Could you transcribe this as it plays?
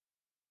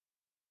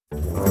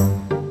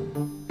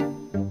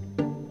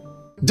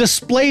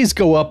Displays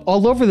go up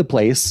all over the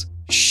place,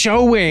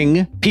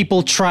 showing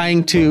people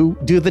trying to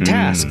do the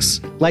tasks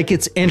like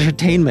it's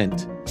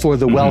entertainment for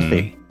the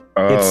wealthy.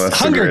 Oh, It's that's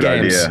Hunger a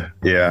great Games. idea.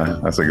 Yeah,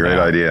 that's a great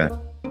idea.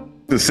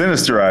 It's a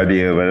sinister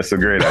idea, but it's a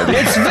great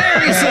idea. It's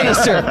very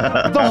sinister.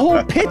 The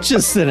whole pitch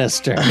is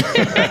sinister.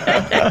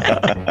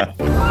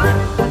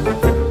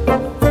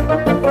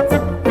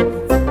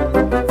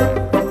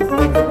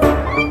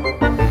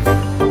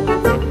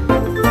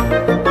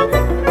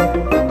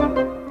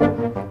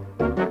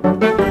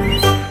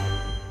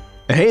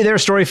 Hey there,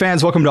 story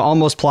fans. Welcome to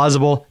Almost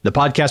Plausible, the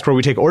podcast where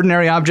we take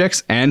ordinary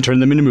objects and turn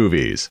them into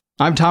movies.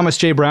 I'm Thomas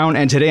J. Brown,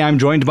 and today I'm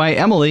joined by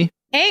Emily.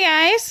 Hey,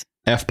 guys.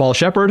 F. Paul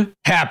Shepard.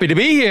 Happy to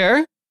be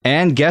here.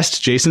 And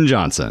guest Jason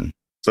Johnson.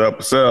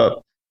 What's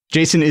up?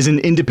 Jason is an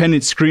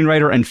independent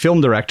screenwriter and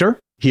film director.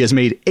 He has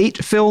made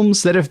 8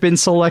 films that have been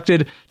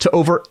selected to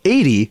over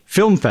 80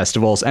 film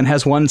festivals and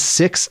has won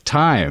 6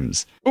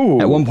 times. Ooh.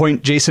 At one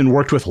point, Jason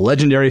worked with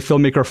legendary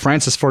filmmaker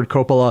Francis Ford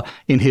Coppola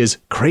in his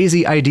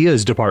Crazy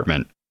Ideas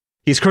department.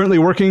 He's currently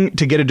working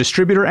to get a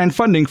distributor and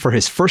funding for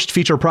his first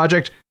feature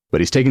project,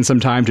 but he's taken some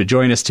time to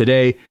join us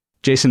today.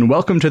 Jason,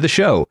 welcome to the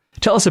show.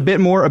 Tell us a bit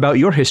more about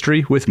your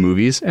history with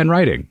movies and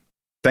writing.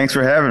 Thanks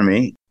for having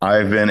me.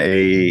 I've been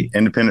an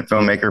independent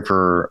filmmaker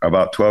for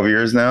about 12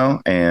 years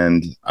now,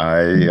 and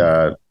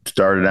I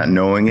started not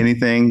knowing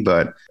anything,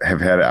 but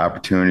have had an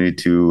opportunity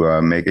to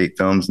make 8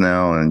 films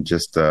now and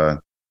just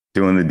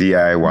doing the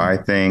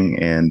DIY thing,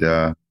 and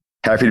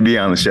happy to be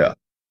on the show.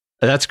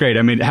 That's great.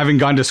 I mean, having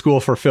gone to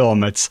school for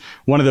film, it's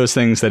one of those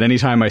things that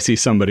anytime I see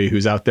somebody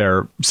who's out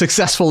there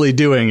successfully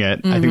doing it,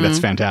 I think that's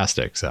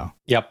fantastic. So,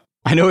 Yep.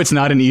 I know it's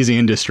not an easy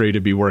industry to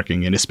be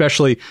working in,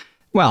 especially,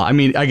 well, I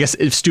mean, I guess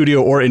if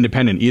studio or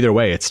independent, either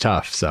way, it's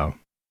tough. So,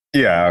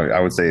 Yeah, I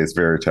would say it's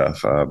very tough,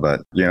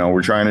 but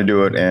we're trying to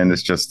do it, and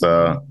it's just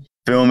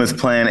film is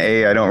plan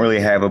A. I don't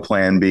really have a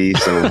plan B,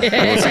 so we'll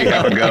see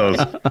how it goes.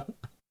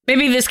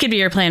 Maybe this could be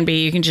your plan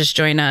B. You can just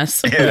join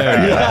us.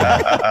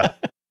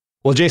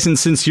 Well, Jason,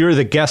 since you're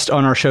the guest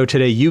on our show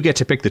today, you get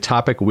to pick the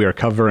topic we are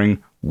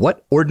covering.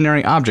 What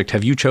ordinary object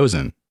have you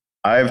chosen?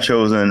 I've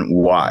chosen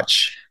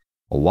watch.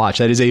 A watch.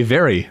 That is a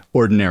very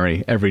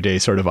ordinary, everyday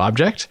sort of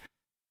object.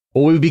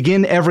 Well, we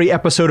begin every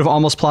episode of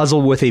Almost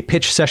Plausible with a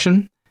pitch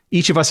session.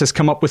 Each of us has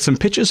come up with some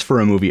pitches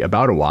for a movie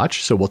about a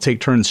watch, so we'll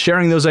take turns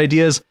sharing those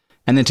ideas,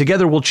 and then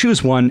together we'll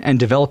choose one and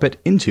develop it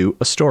into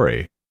a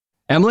story.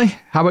 Emily,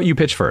 how about you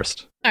pitch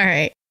first? All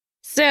right.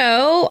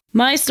 So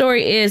my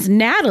story is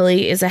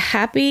Natalie is a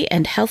happy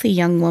and healthy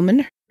young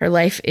woman. Her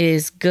life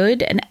is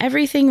good and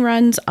everything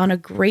runs on a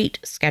great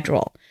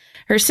schedule.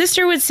 Her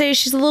sister would say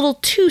she's a little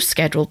too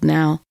scheduled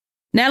now.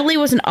 Natalie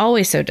wasn't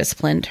always so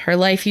disciplined. Her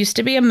life used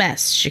to be a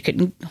mess. She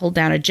couldn't hold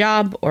down a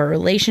job or a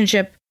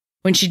relationship.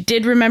 When she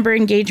did remember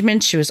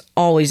engagements, she was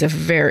always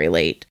very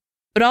late.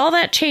 But all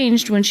that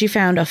changed when she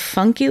found a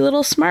funky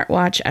little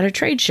smartwatch at a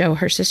trade show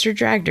her sister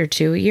dragged her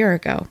to a year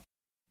ago.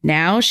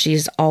 Now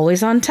she's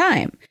always on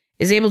time,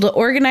 is able to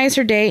organize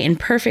her day in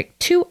perfect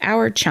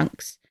 2-hour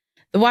chunks.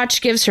 The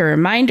watch gives her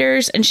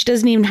reminders, and she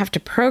doesn't even have to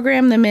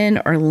program them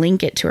in or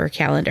link it to her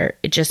calendar.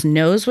 It just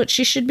knows what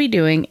she should be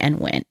doing and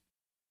when.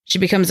 She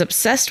becomes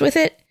obsessed with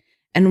it,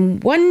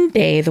 and one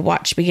day the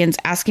watch begins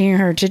asking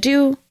her to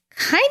do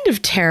kind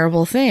of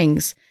terrible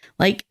things,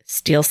 like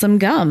steal some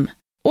gum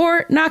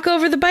or knock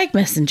over the bike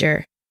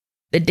messenger.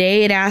 The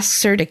day it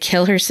asks her to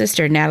kill her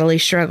sister, Natalie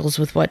struggles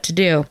with what to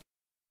do.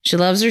 She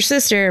loves her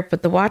sister,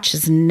 but the watch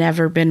has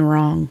never been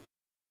wrong.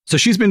 So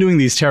she's been doing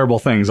these terrible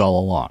things all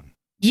along.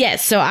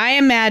 Yes, so I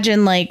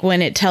imagine like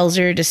when it tells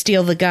her to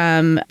steal the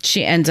gum,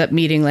 she ends up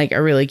meeting like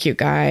a really cute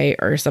guy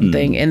or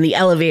something in the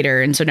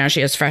elevator, and so now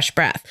she has fresh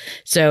breath.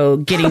 So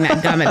getting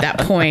that gum at that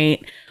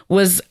point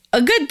was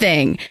a good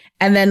thing.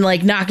 And then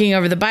like knocking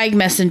over the bike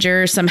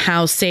messenger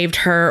somehow saved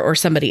her or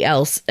somebody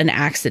else an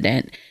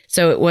accident.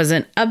 So it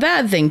wasn't a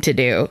bad thing to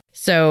do.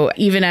 So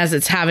even as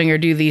it's having her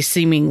do these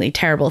seemingly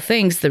terrible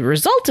things, the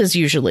result is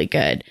usually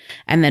good.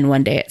 And then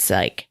one day it's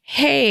like,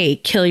 hey,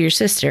 kill your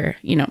sister.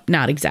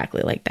 Not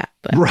exactly like that.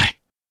 But Right.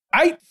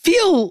 I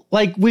feel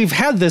like we've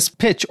had this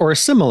pitch or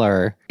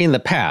similar in the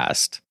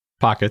past.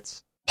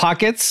 Pockets.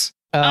 Pockets.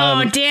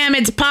 oh, damn,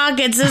 it's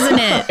Pockets, isn't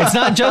it? It's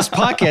not just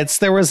Pockets.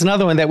 There was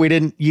another one that we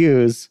didn't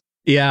use.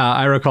 Yeah,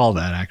 I recall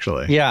that,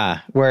 actually. Yeah,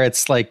 where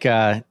it's like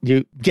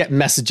you get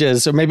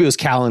messages, or maybe it was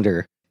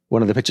Calendar.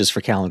 One of the pitches for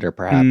Calendar,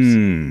 perhaps.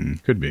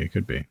 Could be.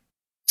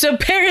 So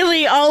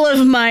apparently all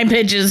of my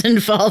pitches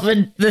involve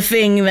the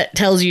thing that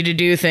tells you to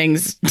do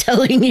things,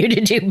 telling you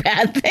to do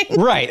bad things.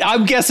 Right.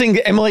 I'm guessing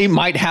Emily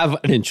might have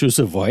an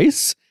intrusive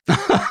voice.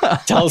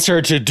 Tells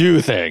her to do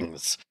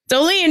things. It's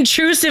only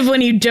intrusive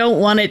when you don't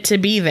want it to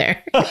be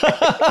there.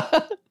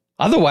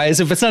 Otherwise,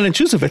 if it's not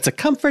intrusive, it's a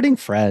comforting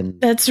friend.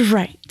 That's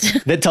right.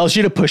 That tells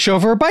you to push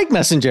over bike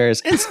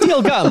messengers and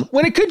steal gum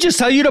when it could just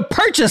tell you to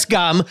purchase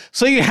gum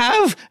so you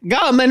have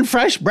gum and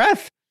fresh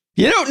breath.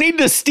 You don't need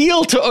to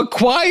steal to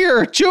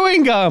acquire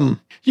chewing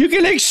gum. You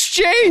can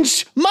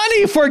exchange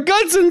money for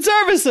goods and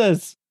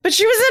services. But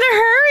she was in a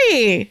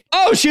hurry.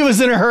 Oh, she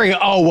was in a hurry.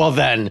 Oh, well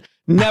then.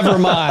 Never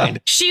mind.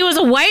 She was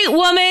a white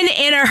woman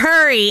in a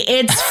hurry.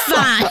 It's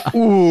fine.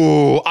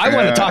 Ooh, I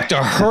want to talk to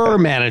her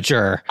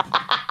manager.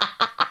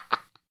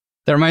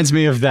 That reminds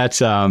me of that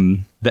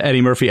the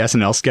Eddie Murphy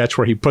SNL sketch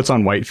where he puts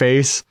on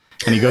whiteface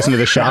and he goes into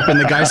the shop and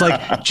the guy's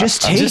like,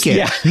 just take it.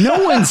 Yeah.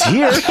 No one's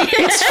here.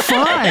 It's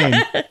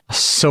fine.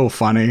 So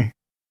funny.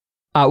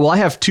 Well, I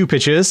have 2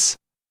 pitches.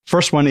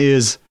 First one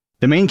is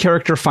the main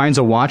character finds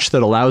a watch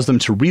that allows them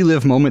to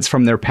relive moments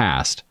from their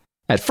past.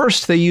 At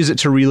first, they use it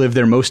to relive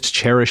their most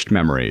cherished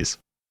memories.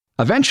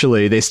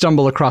 Eventually, they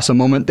stumble across a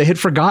moment they had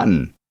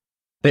forgotten.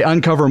 They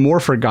uncover more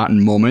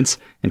forgotten moments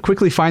and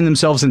quickly find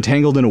themselves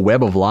entangled in a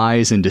web of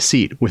lies and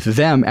deceit, with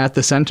them at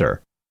the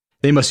center.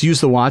 They must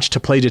use the watch to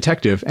play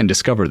detective and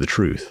discover the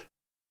truth.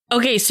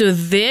 Okay, so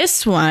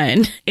this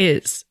one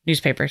is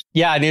newspapers.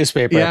 Yeah,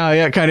 newspaper. Yeah,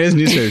 it kind of is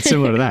newspaper. It's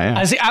similar to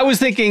that, yeah. I was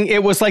thinking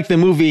it was like the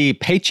movie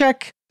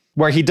Paycheck,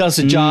 where he does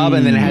a job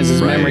and then has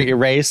his memory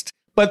erased.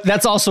 But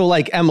that's also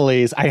like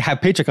Emily's. I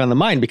have Paycheck on the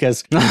mind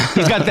because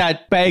he's got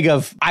that bag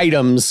of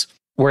items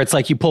where it's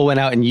like you pull one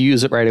out and you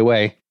use it right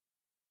away.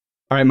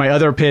 All right, my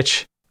other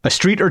pitch. A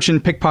street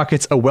urchin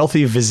pickpockets a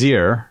wealthy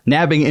vizier,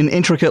 nabbing an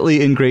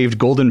intricately engraved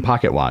golden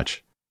pocket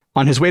watch.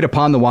 On his way to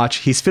pawn the watch,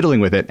 he's fiddling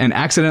with it and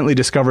accidentally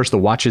discovers the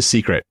watch's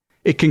secret.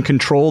 It can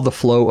control the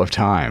flow of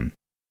time.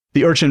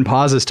 The urchin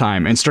pauses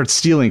time and starts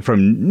stealing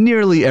from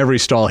nearly every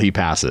stall he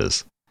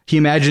passes. He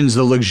imagines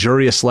the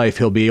luxurious life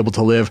he'll be able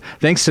to live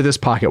thanks to this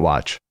pocket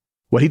watch.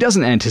 What he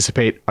doesn't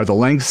anticipate are the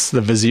lengths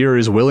the vizier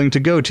is willing to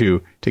go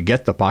to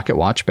get the pocket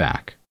watch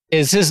back.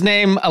 Is his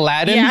name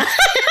Aladdin? Yeah,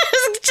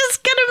 I was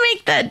just going to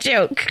make that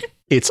joke.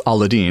 It's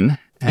Aladdin.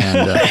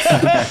 And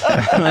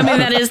I mean,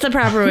 that is the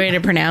proper way to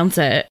pronounce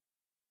it.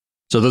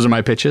 So those are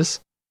my pitches.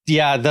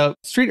 Yeah, the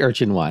street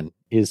urchin one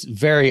is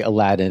very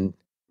Aladdin.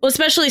 Well,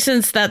 especially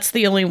since that's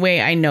the only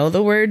way I know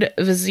the word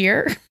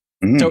vizier.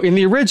 Mm-hmm. So in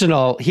the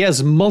original, he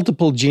has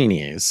multiple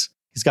genies.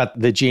 He's got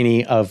the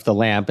genie of the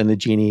lamp and the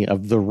genie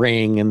of the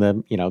ring and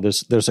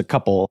there's a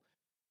couple.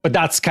 But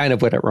that's kind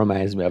of what it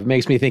reminds me of. It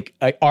makes me think,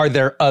 are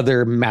there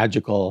other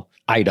magical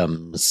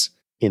items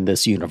in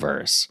this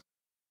universe?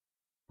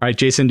 All right,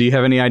 Jason, do you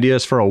have any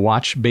ideas for a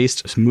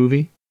watch-based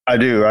movie? I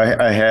do.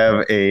 I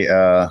have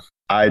a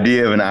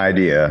idea of an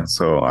idea.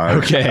 So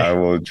I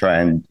will try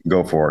and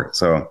go for it.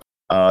 So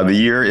the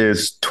year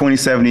is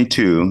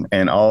 2072,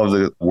 and all of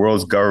the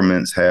world's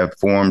governments have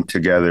formed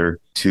together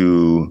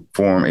to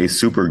form a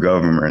super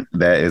government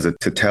that is a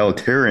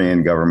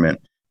totalitarian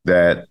government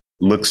that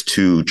looks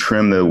to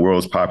trim the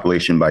world's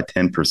population by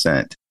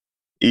 10%.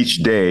 Each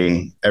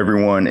day,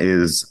 everyone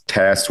is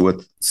tasked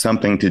with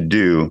something to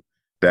do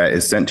that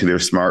is sent to their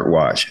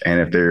smartwatch. And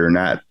if they're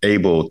not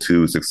able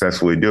to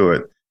successfully do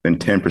it, then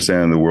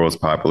 10% of the world's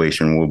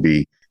population will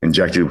be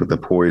injected with the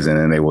poison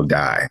and they will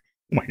die.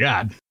 Oh my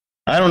God.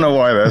 I don't know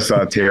why that's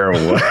not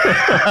terrible.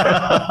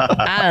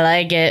 I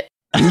like it.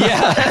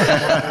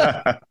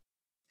 Yeah.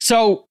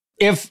 So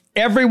if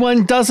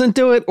everyone doesn't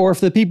do it, or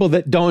if the people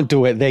that don't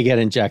do it, they get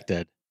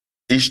injected?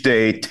 Each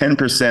day,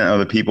 10% of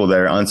the people that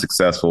are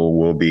unsuccessful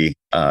will be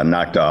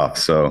knocked off.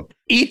 So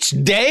each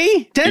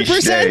day, 10%?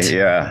 Each day,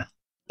 yeah.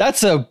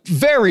 That's a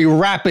very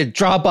rapid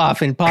drop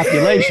off in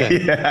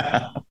population.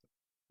 Yeah.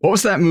 What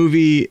was that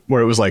movie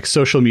where it was like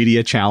social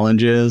media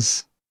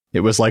challenges?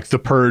 It was like The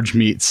Purge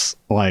meets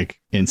like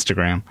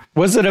Instagram.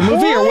 Was it a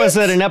movie or was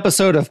it an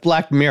episode of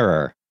Black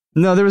Mirror?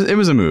 No, it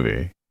was a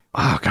movie.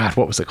 Oh God,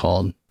 what was it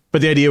called?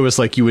 But the idea was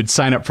like you would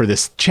sign up for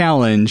this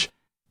challenge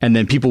and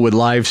then people would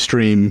live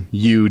stream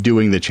you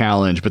doing the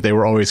challenge, but they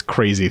were always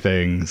crazy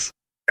things.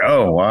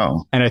 Oh,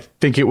 wow. And I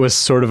think it was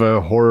sort of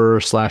a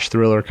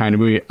horror/thriller kind of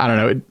movie. I don't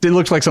know. It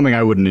looked like something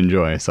I wouldn't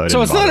enjoy. So it's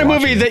not a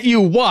movie that you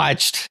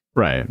watched.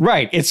 Right.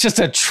 Right. It's just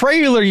a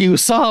trailer you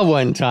saw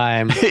one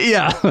time.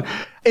 Yeah.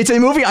 It's a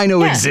movie I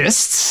know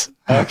exists.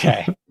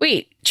 Okay.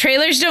 Wait,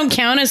 trailers don't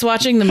count as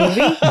watching the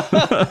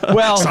movie?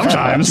 Well,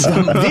 sometimes.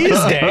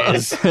 These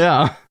days.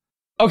 Yeah.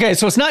 Okay,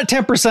 so it's not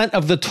 10%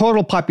 of the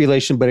total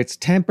population, but it's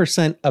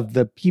 10% of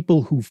the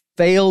people who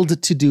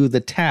failed to do the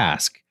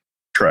task.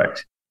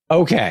 Correct.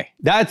 Okay,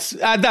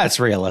 that's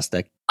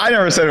realistic. I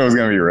never said it was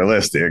going to be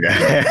realistic.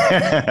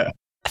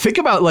 Think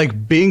about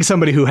like being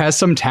somebody who has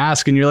some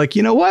task and you're like,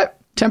 you know what?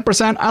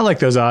 10%, I like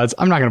those odds.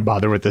 I'm not going to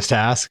bother with this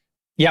task.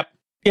 Yep.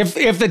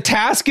 If the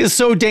task is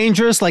so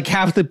dangerous, like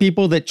half the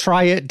people that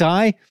try it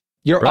die,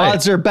 your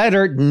odds are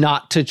better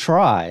not to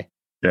try.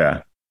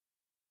 Yeah.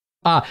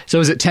 So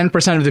is it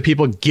 10% of the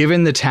people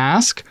given the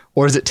task,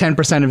 or is it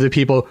 10% of the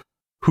people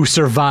who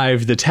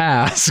survive the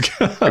task?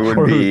 It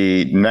would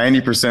be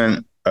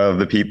 90% of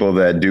the people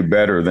that do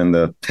better than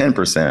the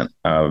 10%.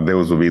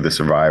 Those will be the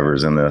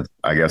survivors, and the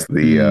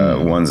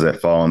ones that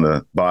fall in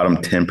the bottom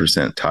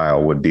 10%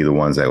 tile would be the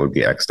ones that would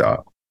be X'd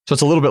off. So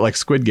it's a little bit like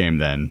Squid Game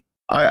then.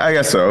 I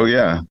guess so,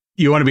 yeah.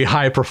 You want to be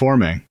high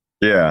performing.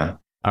 Yeah.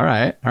 All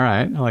right.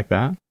 I like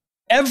that.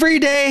 Every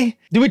day?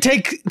 Do we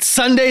take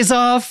Sundays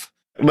off?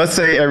 Let's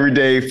say every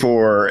day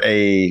for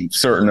a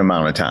certain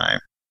amount of time.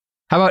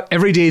 How about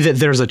every day that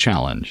there's a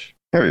challenge?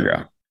 There you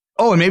go.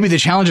 Oh, and maybe the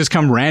challenges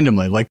come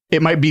randomly. Like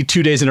it might be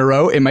 2 days in a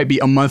row. It might be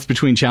a month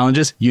between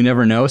challenges. You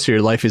never know. So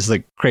your life is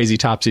like crazy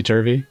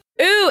topsy-turvy.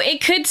 Ooh,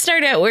 it could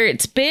start out where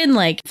it's been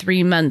like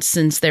 3 months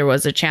since there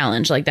was a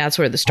challenge. Like that's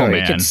where the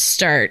story could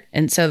start.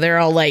 And so they're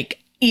all like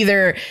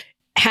either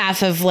half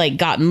have like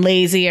gotten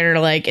lazy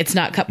or like it's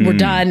not, we're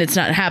done. It's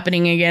not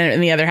happening again.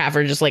 And the other half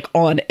are just like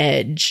on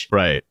edge.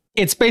 Right.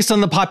 It's based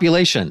on the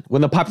population.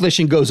 When the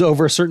population goes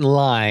over a certain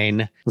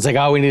line, it's like,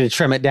 oh, we need to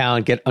trim it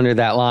down, get under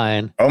that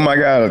line. Oh my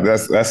God.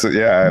 That's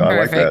yeah, I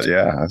like that.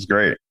 Yeah, that's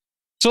great.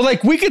 So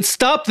like we could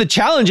stop the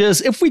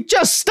challenges if we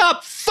just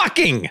stop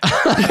fucking.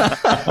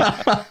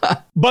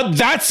 But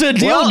that's a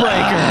deal breaker.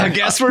 I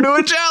guess we're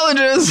doing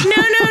challenges.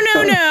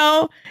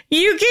 No.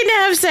 You can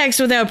have sex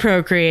without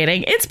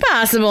procreating. It's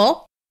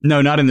possible. No,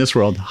 not in this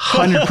world.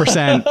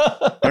 100%.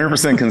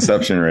 100%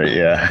 conception rate.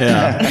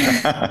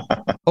 Yeah.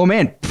 Oh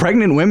man,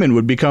 pregnant women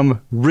would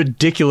become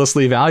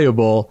ridiculously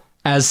valuable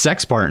as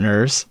sex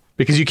partners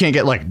because you can't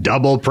get like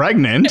double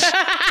pregnant.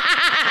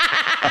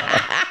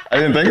 I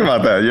didn't think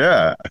about that.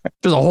 Yeah.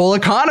 There's a whole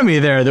economy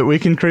there that we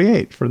can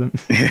create for them.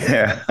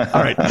 Yeah.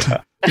 All right.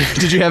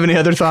 Did you have any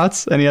other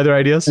thoughts? Any other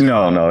ideas?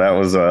 No, that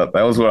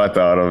was what I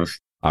thought of.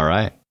 All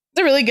right. It's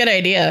a really good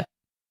idea.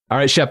 All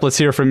right, Shep, let's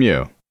hear from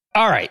you.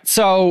 All right.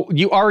 So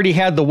you already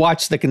had the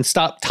watch that can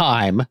stop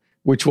time,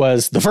 which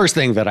was the first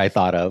thing that I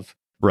thought of.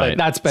 Right. But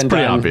that's been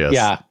pretty done. obvious.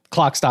 Yeah.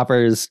 Clock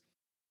stoppers.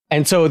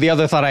 And so the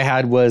other thought I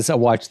had was a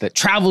watch that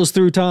travels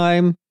through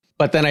time.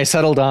 But then I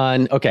settled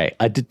on, okay,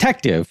 a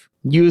detective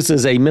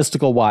uses a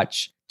mystical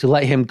watch to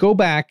let him go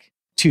back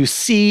to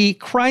see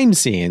crime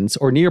scenes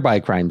or nearby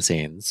crime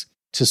scenes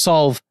to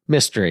solve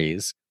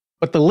mysteries.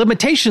 But the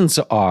limitations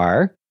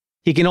are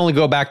he can only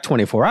go back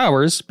 24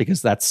 hours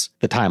because that's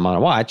the time on a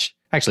watch.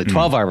 Actually,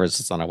 12 hours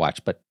is on a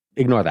watch, but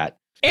ignore that.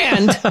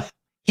 And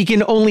he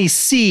can only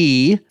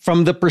see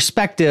from the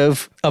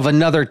perspective of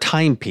another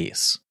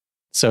timepiece.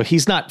 So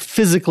he's not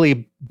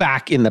physically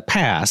back in the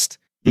past.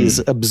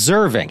 He's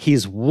observing.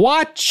 He's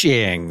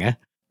watching.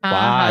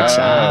 Watch.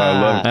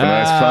 Look,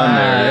 nice fun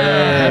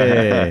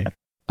there.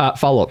 Hey.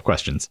 Follow-up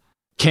questions.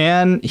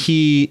 Can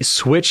he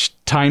switch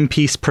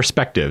timepiece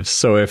perspectives?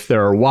 So if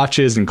there are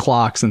watches and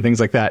clocks and things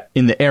like that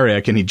in the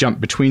area, can he jump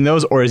between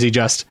those? Or is he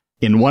just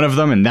in one of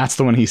them and that's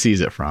the one he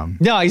sees it from?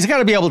 No, he's got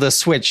to be able to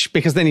switch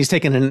because then he's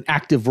taking an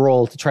active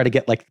role to try to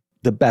get like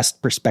the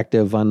best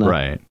perspective on the...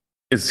 Right.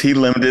 Is he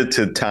limited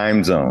to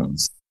time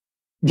zones?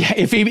 Yeah,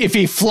 if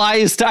he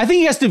flies to... I think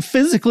he has to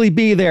physically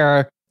be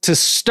there to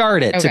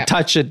start it, to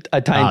touch a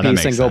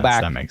timepiece and go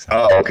back. That makes sense.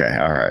 Oh, okay.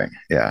 All right.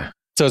 Yeah.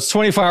 So it's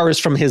 24 hours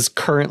from his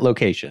current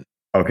location.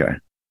 Okay.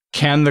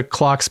 Can the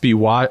clocks be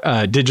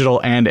digital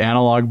and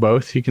analog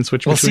both? He can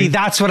switch between? Well, see,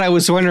 that's what I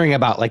was wondering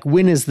about. Like,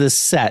 when is this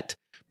set?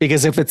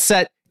 Because if it's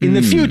set in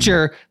the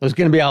future, there's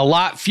going to be a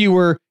lot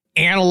fewer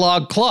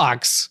analog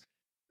clocks.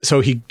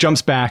 So he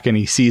jumps back and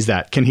he sees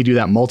that. Can he do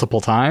that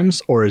multiple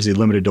times or is he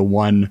limited to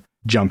one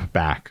jump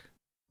back?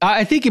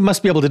 I think he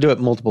must be able to do it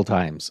multiple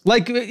times.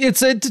 Like,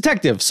 it's a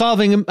detective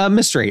solving a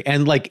mystery,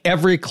 and like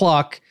every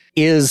clock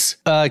is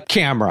a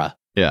camera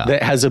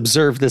that has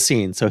observed the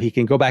scene. So he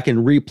can go back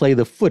and replay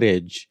the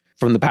footage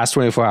from the past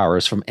 24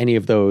 hours from any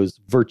of those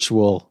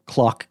virtual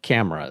clock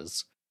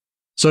cameras.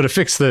 So to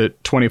fix the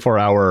 24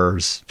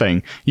 hours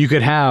thing, you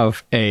could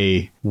have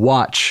a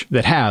watch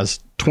that has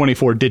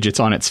 24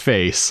 digits on its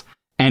face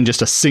and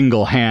just a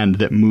single hand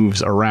that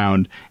moves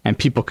around, and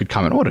people could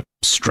comment, what a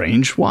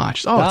strange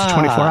watch. Oh, it's a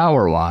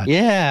 24-hour watch.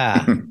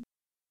 Yeah.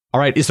 All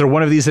right. Is there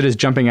one of these that is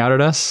jumping out at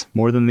us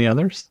more than the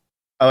others?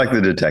 I like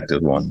the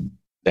detective one.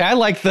 I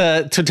like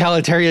the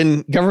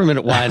totalitarian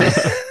government one.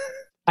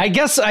 I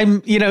guess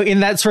I'm, in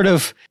that sort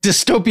of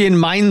dystopian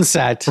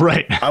mindset.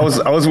 Right. I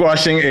was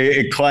watching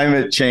a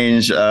climate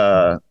change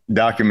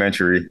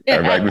documentary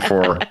right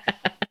before.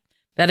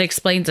 That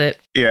explains it.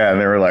 Yeah, and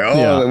they were like,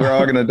 we're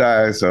all going to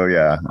die. So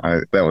yeah,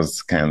 that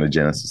was kind of the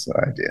genesis of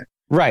the idea.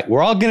 Right.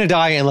 We're all going to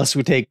die unless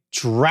we take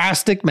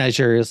drastic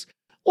measures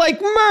like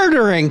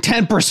murdering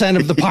 10%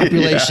 of the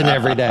population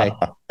every day.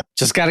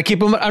 Just got to keep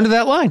them under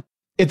that line.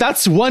 If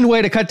that's one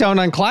way to cut down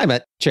on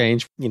climate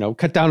change,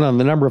 cut down on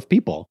the number of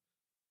people.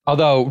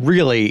 Although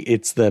really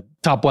it's the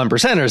top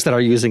 1%ers that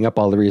are using up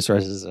all the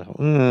resources.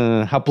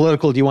 How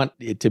political do you want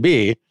it to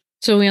be?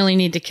 So we only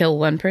need to kill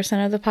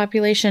 1% of the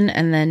population,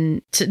 and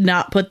then to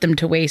not put them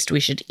to waste, we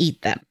should eat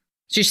them.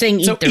 So you're saying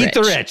eat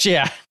the rich.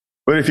 Yeah.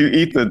 But if you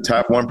eat the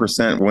top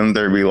 1%, wouldn't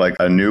there be like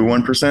a new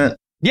 1%?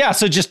 Yeah,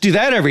 so just do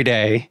that every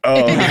day.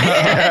 Oh.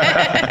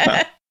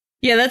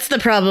 Yeah, that's the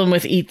problem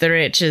with Eat the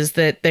Rich, is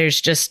that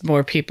there's just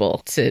more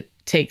people to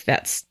take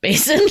that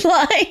space in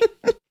line.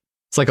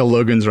 It's like a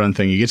Logan's Run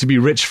thing. You get to be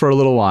rich for a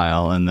little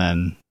while, and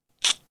then...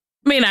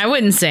 I mean, I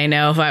wouldn't say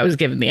no if I was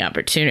given the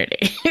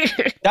opportunity.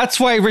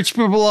 That's why rich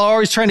people are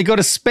always trying to go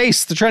to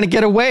space. They're trying to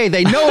get away.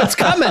 They know it's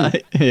coming.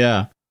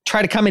 Yeah.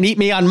 Try to come and eat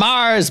me on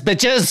Mars,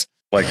 bitches.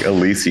 Like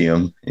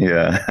Elysium.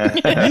 Yeah.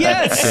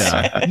 Yes.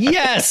 Yeah.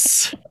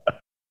 Yes.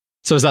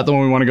 So is that the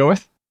one we want to go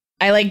with?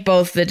 I like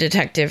both the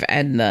detective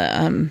and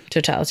the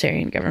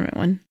totalitarian government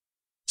one.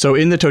 So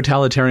in the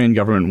totalitarian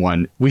government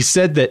one, we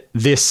said that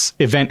this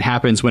event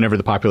happens whenever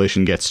the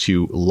population gets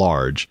too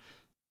large.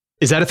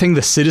 Is that a thing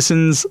the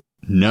citizens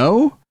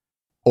know?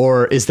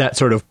 Or is that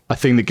sort of a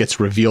thing that gets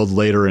revealed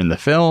later in the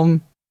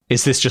film?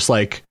 Is this just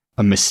like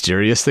a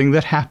mysterious thing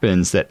that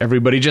happens that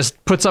everybody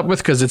just puts up with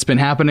because it's been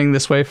happening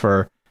this way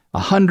for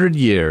 100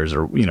 years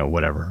or,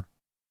 whatever?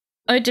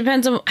 It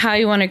depends on how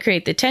you want to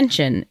create the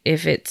tension.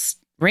 If it's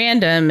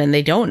random and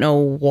they don't know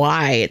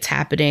why it's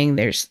happening,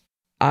 there's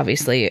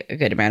obviously a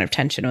good amount of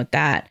tension with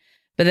that.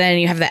 But then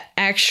you have that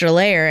extra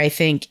layer, I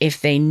think,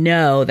 if they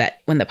know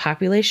that when the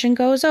population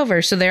goes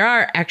over. So they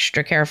are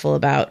extra careful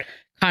about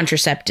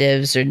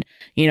contraceptives and,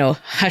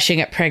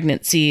 hushing up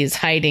pregnancies,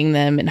 hiding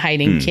them and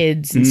hiding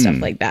kids and stuff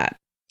like that.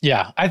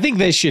 Yeah, I think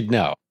they should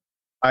know.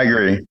 I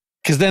agree.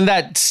 Because then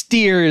that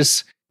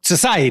steers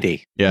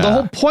society. Yeah. The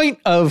whole point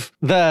of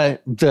the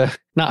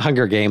not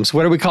Hunger Games,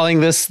 what are we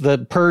calling this? The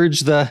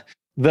purge, the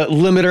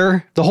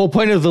limiter. The whole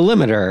point of the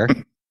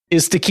limiter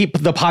is to keep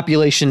the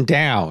population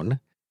down.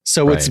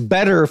 So it's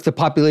better if the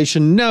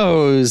population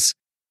knows.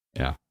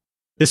 Yeah.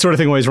 This sort of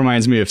thing always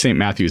reminds me of St.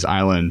 Matthew's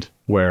Island,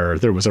 where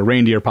there was a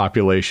reindeer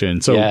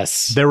population. So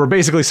there were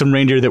basically some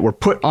reindeer that were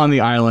put on the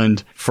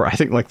island for, I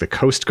think, like the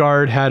Coast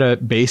Guard had a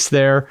base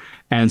there.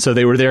 And so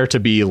they were there to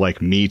be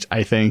like meat,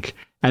 I think.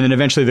 And then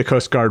eventually the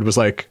Coast Guard was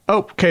like, oh,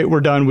 okay, we're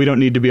done. We don't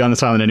need to be on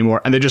this island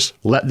anymore. And they just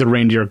let the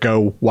reindeer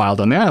go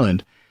wild on the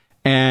island.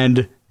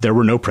 And there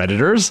were no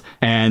predators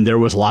and there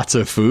was lots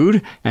of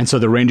food. And so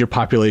the reindeer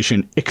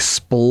population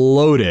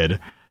exploded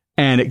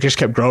and it just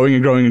kept growing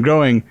and growing and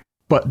growing.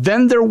 But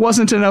then there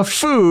wasn't enough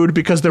food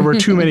because there were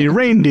too many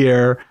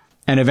reindeer,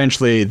 and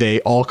eventually they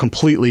all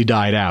completely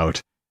died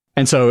out.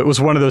 And so it was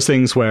one of those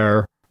things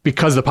where,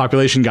 because the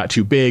population got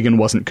too big and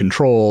wasn't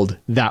controlled,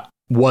 that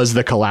was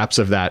the collapse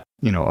of that,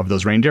 of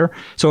those reindeer.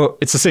 So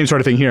it's the same sort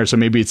of thing here. So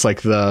maybe it's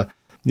like the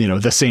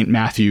St.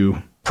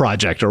 Matthew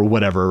Project or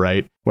whatever,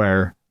 right?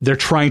 Where they're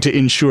trying to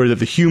ensure that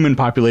the human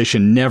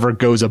population never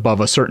goes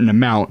above a certain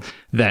amount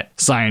that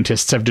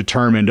scientists have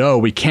determined,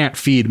 we can't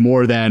feed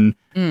more than,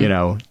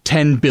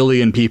 10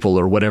 billion people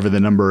or whatever the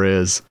number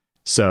is.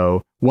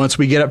 So once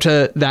we get up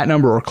to that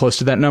number or close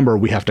to that number,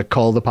 we have to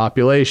cull the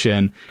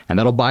population, and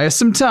that'll buy us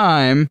some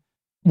time.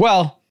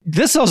 Well,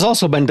 this has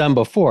also been done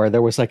before.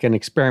 There was like an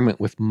experiment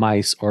with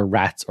mice or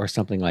rats or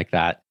something like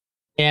that.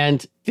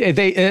 And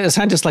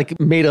scientists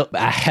made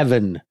a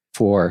heaven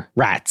for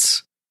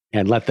rats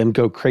and let them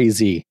go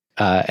crazy.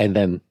 And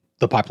then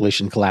the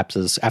population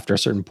collapses after a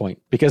certain point,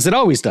 because it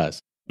always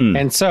does.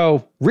 And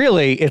so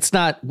really, it's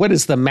not what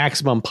is the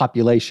maximum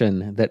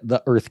population that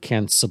the Earth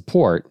can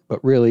support,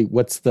 but really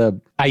what's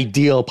the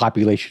ideal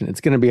population? It's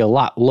going to be a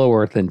lot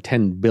lower than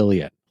 10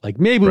 billion. Like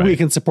maybe we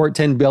can support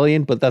 10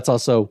 billion, but that's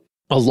also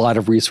a lot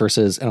of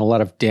resources and a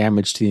lot of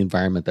damage to the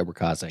environment that we're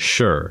causing.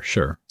 Sure.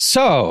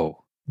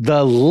 So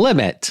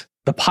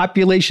the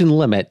population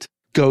limit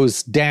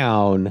goes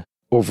down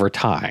over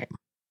time.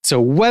 So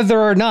whether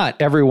or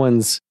not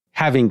everyone's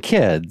having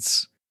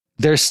kids,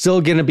 there's still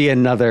going to be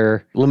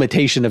another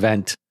limitation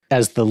event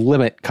as the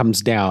limit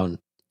comes down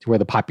to where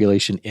the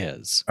population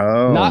is.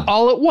 Oh. Not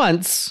all at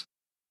once,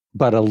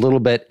 but a little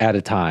bit at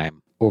a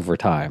time over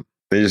time.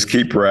 They just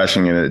keep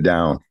rationing it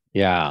down.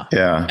 Yeah.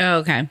 Yeah. Oh,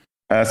 okay.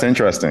 That's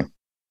interesting.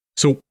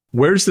 So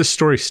where does this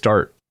story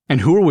start?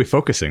 And who are we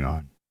focusing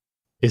on?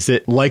 Is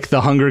it like the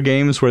Hunger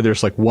Games where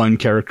there's like one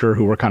character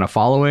who we're kind of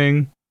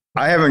following?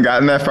 I haven't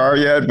gotten that far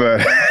yet,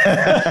 but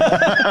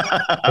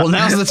well,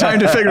 now's the time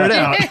to figure it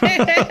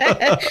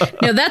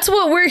out. No, that's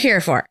what we're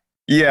here for.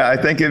 Yeah,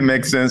 I think it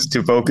makes sense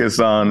to focus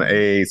on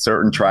a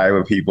certain tribe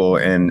of people,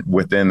 and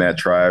within that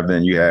tribe,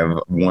 then you have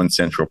one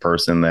central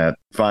person that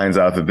finds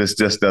out that this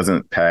just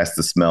doesn't pass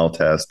the smell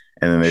test,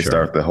 and then they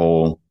start the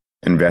whole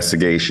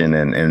investigation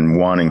and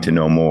wanting to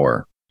know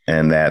more.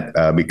 And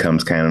that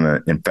becomes kind of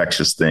an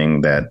infectious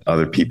thing that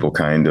other people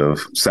kind of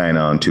sign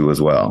on to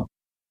as well.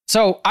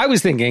 So I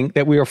was thinking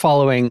that we were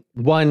following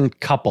one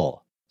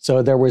couple.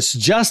 So there was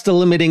just a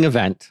limiting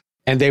event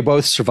and they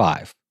both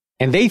survive.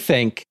 And they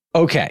think,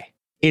 okay,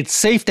 it's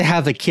safe to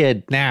have a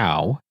kid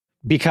now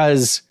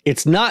because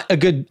it's not a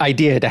good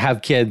idea to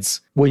have kids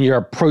when you're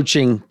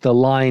approaching the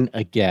line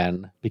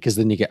again, because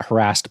then you get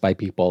harassed by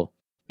people,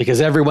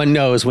 because everyone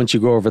knows once you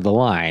go over the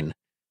line.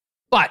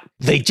 But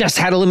they just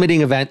had a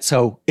limiting event,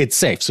 so it's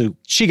safe. So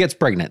she gets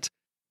pregnant.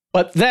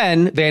 But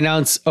then they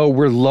announce,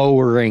 we're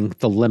lowering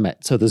the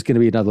limit. So there's going to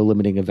be another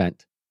limiting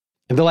event.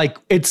 And they're like,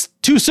 it's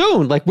too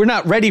soon. Like, we're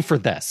not ready for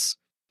this.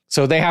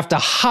 So they have to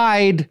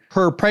hide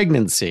her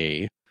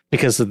pregnancy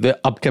because of the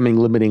upcoming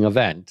limiting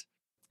event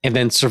and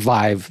then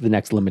survive the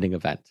next limiting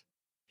event.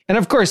 And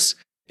of course,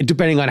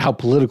 depending on how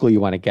political you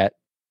want to get,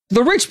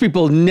 the rich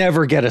people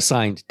never get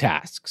assigned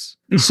tasks.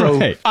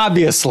 So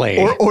obviously.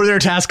 Or their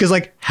task is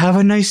like, have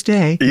a nice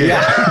day.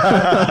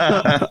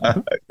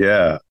 Yeah.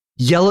 Yeah.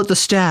 Yell at the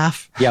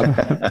staff.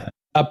 Yep.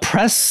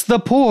 Oppress the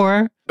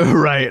poor.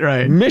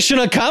 Right. Mission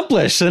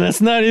accomplished. And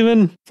it's not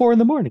even 4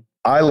 a.m.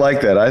 I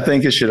like that. I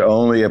think it should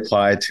only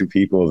apply to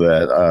people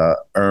that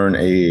earn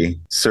a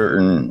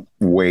certain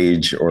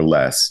wage or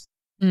less.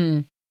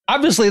 I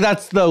Obviously,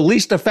 that's the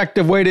least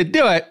effective way to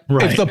do it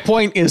if the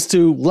point is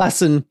to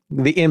lessen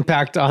the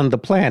impact on the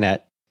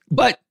planet.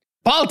 But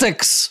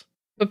politics.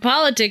 But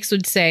politics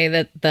would say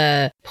that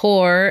the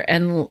poor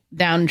and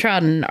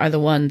downtrodden are the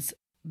ones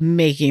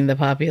making the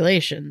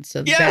population.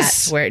 So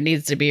that's where it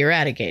needs to be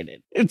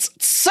eradicated. It's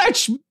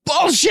such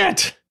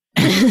bullshit.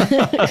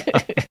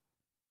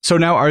 So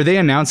now, are they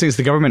announcing, is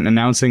the government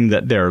announcing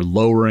that they're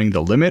lowering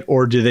the limit,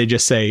 or do they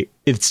just say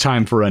it's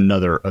time for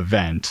another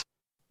event?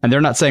 And they're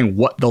not saying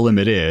what the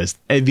limit is.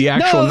 The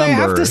actual number. No, they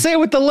have to say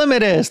what the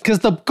limit is, because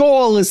the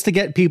goal is to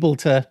get people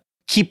to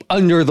keep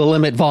under the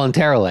limit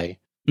voluntarily.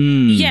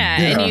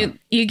 Yeah, and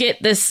you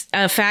get this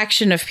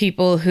faction of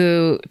people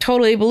who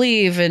totally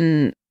believe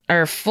and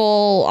are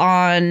full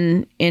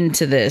on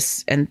into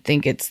this and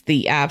think it's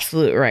the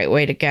absolute right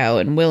way to go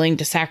and willing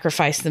to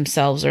sacrifice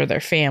themselves or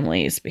their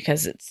families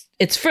because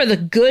it's for the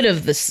good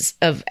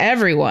of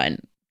everyone.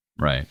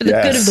 Right. For the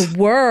good of the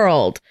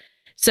world.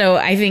 So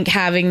I think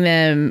having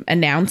them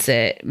announce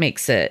it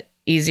makes it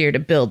easier to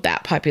build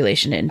that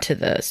population into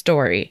the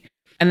story.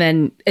 And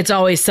then it's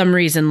always some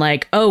reason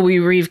like, oh, we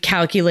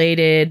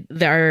recalculated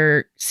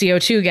our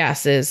CO2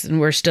 gases and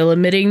we're still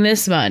emitting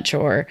this much,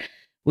 or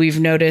we've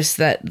noticed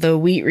that the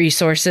wheat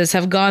resources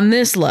have gone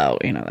this low,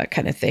 that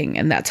kind of thing.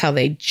 And that's how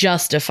they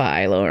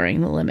justify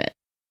lowering the limit.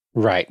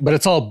 Right. But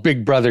it's all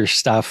Big Brother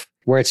stuff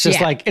where it's just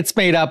like, it's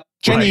made up.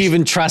 Can you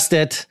even trust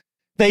it?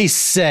 They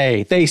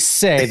say,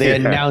 they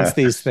announce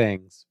these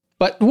things.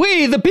 But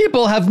we, the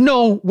people, have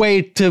no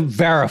way to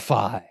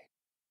verify.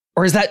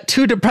 Or is that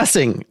too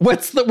depressing?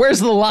 Where's the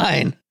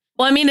line?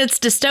 Well, I mean, it's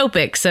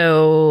dystopic,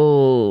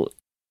 so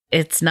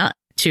it's not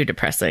too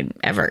depressing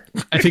ever.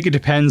 I think it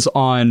depends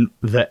on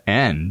the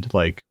end.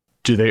 Like,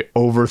 do they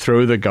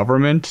overthrow the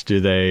government?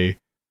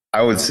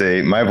 I would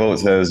say my vote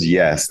says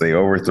yes. They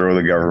overthrow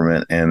the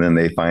government and then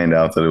they find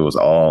out that it was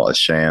all a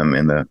sham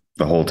in the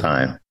whole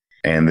time.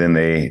 And then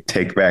they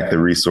take back the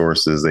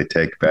resources. They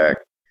take back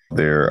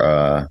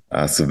their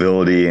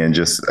civility and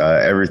just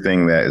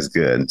everything that is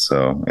good.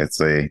 So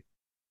it's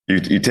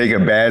you take a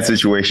bad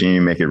situation and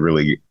you make it a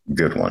really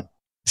good one.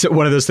 So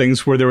one of those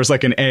things where there was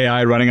like an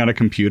AI running on a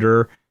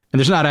computer and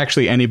there's not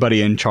actually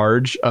anybody in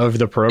charge of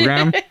the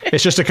program.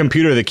 It's just a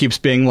computer that keeps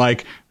being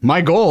like,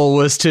 my goal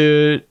was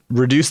to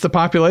reduce the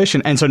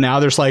population. And so now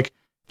there's like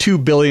 2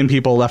 billion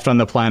people left on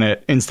the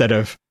planet instead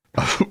of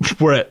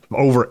we're at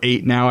over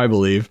 8 now, I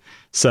believe.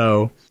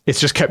 So it's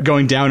just kept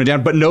going down and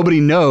down, but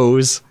nobody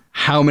knows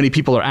how many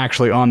people are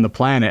actually on the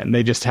planet. And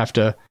they just have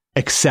to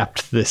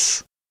accept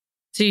this.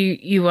 So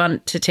you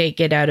want to take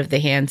it out of the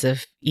hands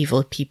of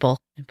evil people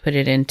and put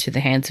it into the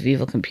hands of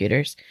evil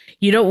computers.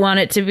 You don't want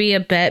it to be a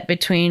bet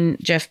between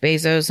Jeff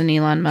Bezos and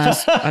Elon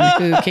Musk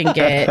on who can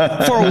get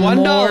for $1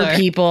 more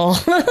people.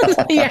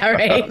 Yeah,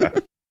 right.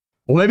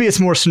 Well, maybe it's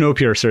more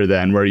Snowpiercer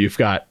then, where you've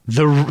got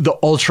the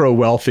ultra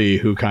wealthy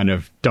who kind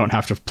of don't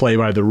have to play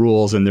by the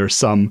rules, and there's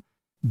some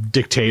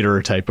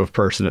dictator type of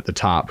person at the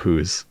top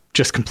who's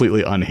just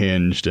completely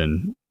unhinged.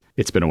 And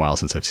it's been a while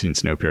since I've seen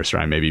Snowpiercer.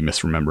 I may be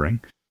misremembering.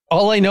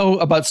 All I know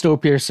about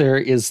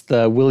Snowpiercer is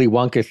the Willy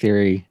Wonka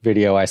theory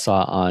video I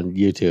saw on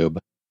YouTube.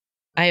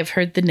 I have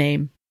heard the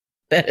name.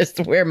 That is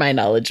where my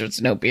knowledge of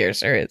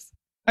Snowpiercer is.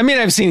 I mean,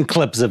 I've seen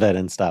clips of it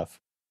and stuff.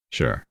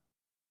 Sure.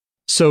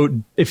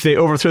 So if they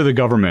overthrow the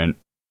government,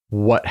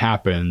 what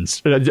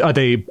happens? Are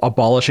they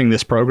abolishing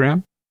this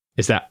program?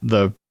 Is that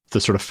the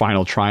sort of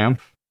final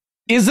triumph?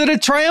 Is it a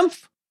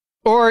triumph?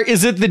 Or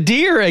is it the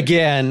deer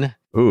again?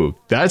 Ooh,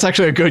 that's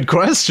actually a good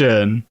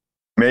question.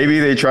 Maybe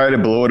they try to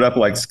blow it up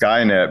like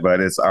Skynet, but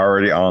it's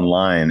already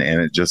online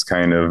and it just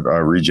kind of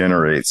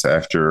regenerates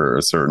after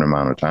a certain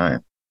amount of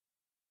time.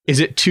 Is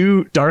it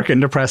too dark and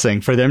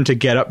depressing for them to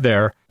get up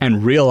there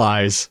and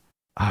realize,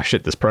 oh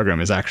shit, this program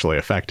is actually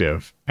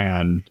effective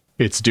and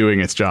it's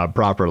doing its job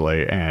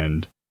properly?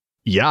 And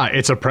yeah,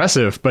 it's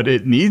oppressive, but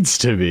it needs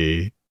to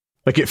be.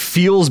 Like, it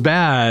feels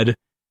bad,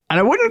 and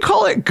I wouldn't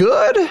call it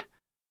good,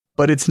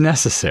 but it's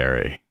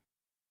necessary.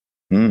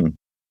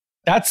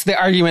 That's the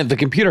argument the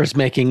computer's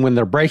making when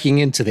they're breaking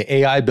into the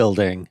AI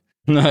building.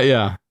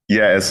 Yeah.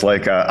 Yeah, it's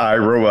like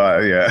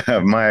iRobot. Yeah,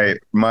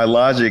 my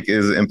logic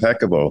is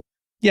impeccable.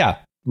 Yeah,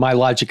 my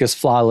logic is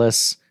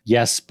flawless.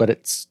 Yes, but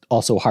it's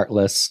also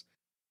heartless.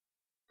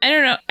 I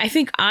don't know. I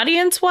think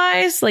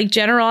audience-wise, like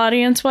general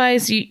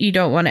audience-wise, you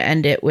don't want to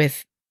end it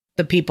with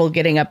the people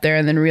getting up there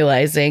and then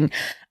realizing,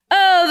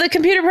 oh, the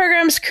computer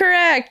program's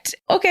correct.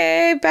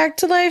 Okay, back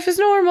to life as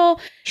normal.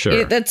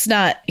 Sure. That's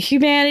not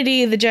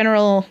humanity. The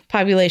general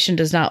population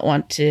does not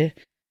want to.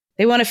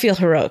 They want to feel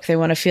heroic. They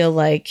want to feel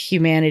like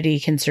humanity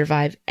can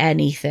survive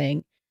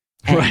anything.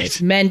 And Right.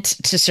 It's meant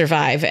to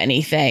survive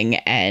anything,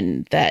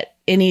 and that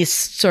any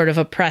sort of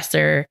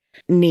oppressor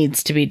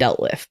needs to be dealt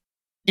with.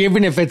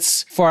 Even if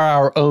it's for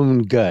our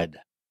own good.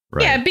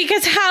 Right. Yeah,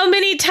 because how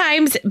many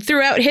times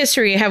throughout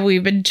history have we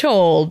been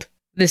told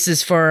this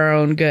is for our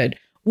own good?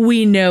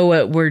 We know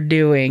what we're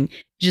doing.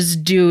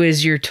 Just do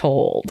as you're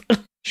told.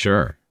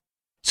 Sure.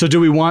 So do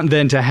we want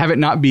then to have it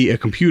not be a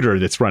computer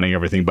that's running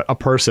everything, but a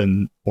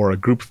person or a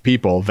group of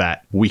people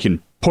that we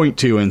can point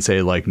to and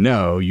say, like,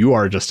 no, you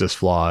are just as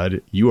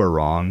flawed. You are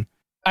wrong.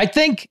 I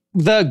think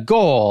the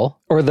goal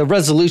or the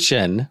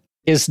resolution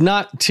is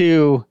not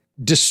to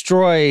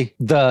destroy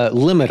the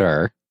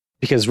limiter,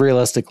 because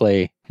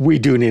realistically, we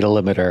do need a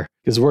limiter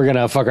because we're going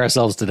to fuck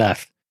ourselves to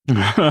death.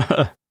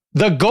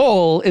 The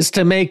goal is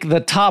to make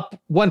the top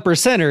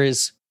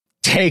 1%ers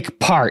take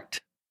part.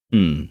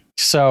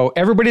 So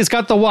everybody's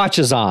got the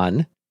watches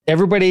on.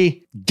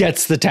 Everybody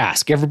gets the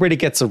task. Everybody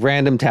gets a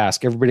random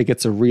task. Everybody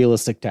gets a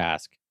realistic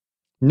task.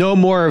 No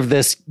more of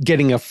this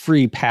getting a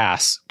free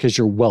pass because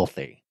you're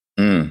wealthy.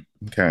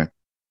 Okay.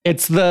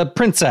 It's the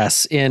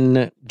princess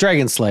in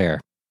Dragon Slayer,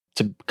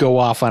 to go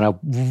off on a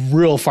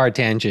real far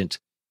tangent.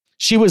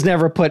 She was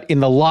never put in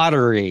the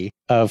lottery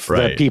of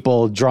the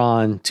people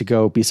drawn to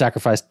go be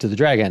sacrificed to the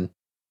dragon.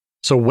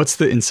 So what's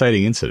the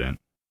inciting incident?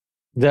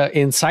 The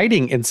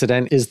inciting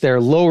incident is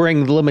they're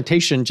lowering the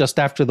limitation just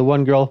after the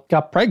one girl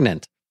got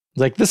pregnant.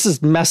 Like, this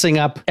is messing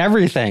up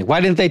everything. Why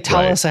didn't they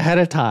tell us ahead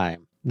of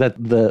time that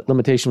the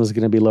limitation was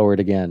going to be lowered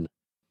again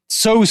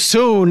so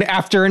soon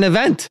after an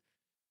event?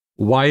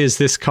 Why is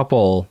this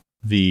couple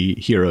the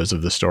heroes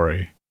of the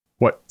story?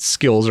 What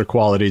skills or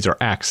qualities or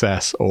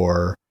access,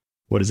 or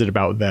what is it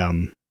about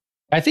them?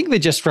 I think they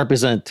just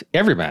represent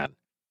every man.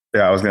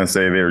 Yeah, I was going to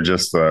say they were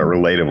just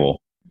relatable.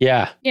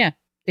 Yeah. Yeah.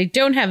 They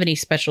don't have any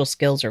special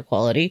skills or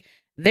quality.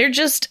 They're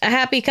just a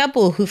happy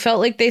couple who felt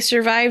like they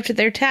survived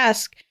their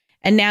task,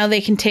 and now they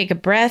can take a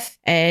breath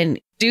and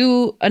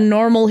do a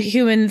normal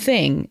human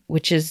thing,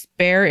 which is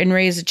bear and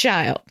raise a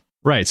child.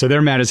 Right. So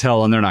they're mad as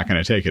hell and they're not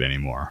going to take it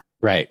anymore.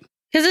 Right.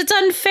 Because it's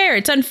unfair.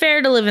 It's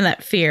unfair to live in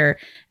that fear.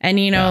 And,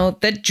 you know,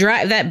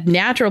 that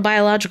natural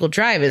biological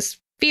drive is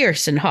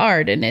fierce and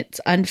hard, and it's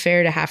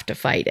unfair to have to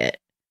fight it.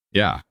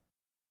 Yeah.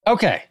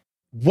 Okay.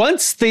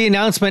 Once the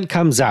announcement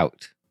comes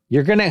out,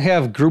 you're going to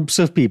have groups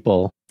of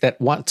people that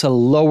want to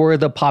lower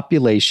the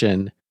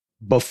population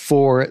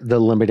before the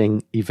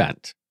limiting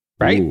event,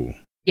 right? Ooh.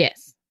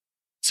 Yes.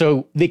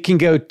 So they can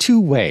go two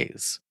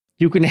ways.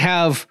 You can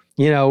have,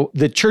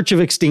 the Church of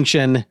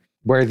Extinction,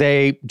 where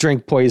they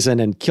drink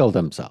poison and kill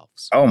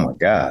themselves. Oh my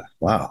God.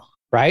 Wow.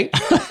 Right?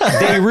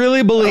 They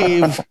really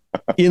believe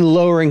in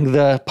lowering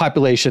the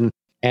population,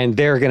 and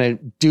they're going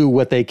to do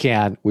what they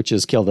can, which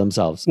is kill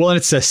themselves. Well, and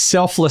it's a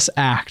selfless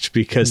act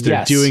because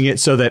they're doing it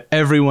so that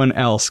everyone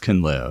else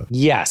can live.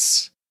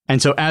 Yes.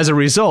 And so as a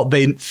result,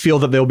 they feel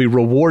that they'll be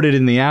rewarded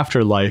in the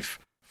afterlife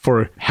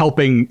for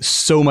helping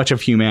so much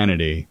of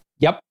humanity.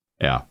 Yep.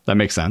 Yeah, that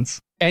makes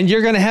sense. And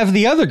you're going to have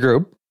the other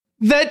group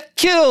that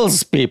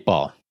kills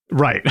people.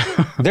 Right.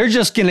 They're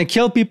just going to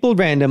kill people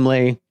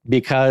randomly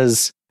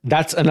because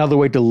that's another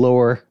way to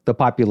lower the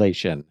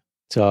population.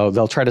 So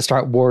they'll try to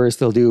start wars,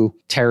 they'll do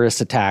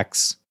terrorist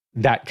attacks,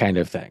 that kind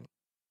of thing.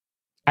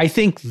 I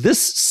think this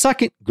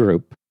second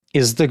group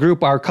is the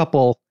group our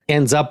couple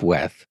ends up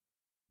with,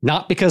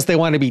 not because they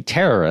want to be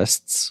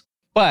terrorists,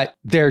 but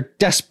they're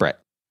desperate.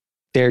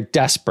 They're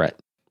desperate.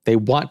 They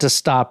want to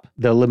stop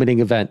the limiting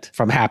event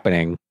from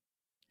happening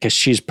because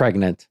she's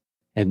pregnant.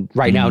 And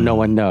right now, no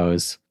one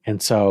knows.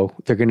 And so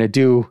they're going to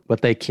do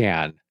what they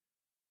can.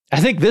 I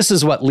think this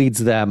is what leads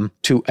them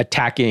to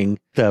attacking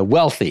the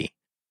wealthy.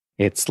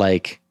 It's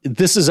like,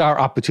 this is our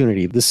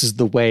opportunity. This is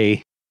the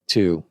way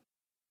to.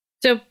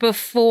 So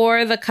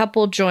before the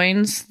couple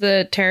joins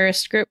the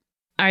terrorist group,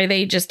 are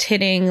they just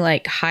hitting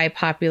like high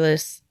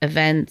populous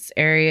events,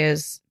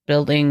 areas,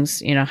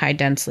 buildings, high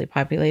densely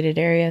populated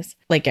areas,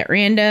 like at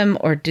random?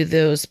 Or do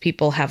those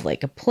people have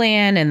like a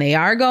plan and they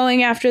are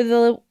going after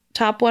the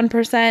top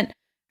 1%?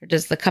 Or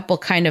does the couple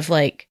kind of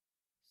like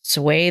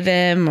sway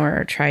them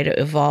or try to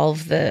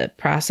evolve the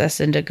process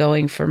into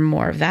going for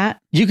more of that?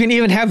 You can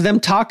even have them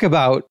talk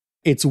about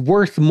it's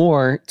worth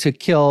more to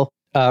kill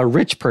a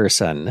rich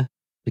person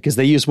because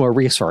they use more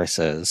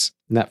resources,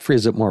 and that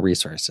frees up more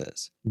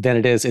resources than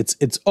it is.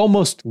 It's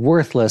almost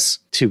worthless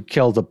to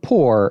kill the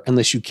poor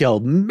unless you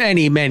kill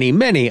many, many,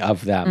 many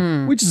of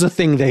them, which is a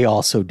thing they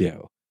also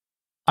do.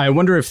 I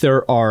wonder if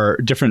there are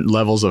different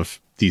levels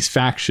of these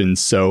factions.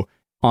 So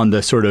on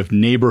the sort of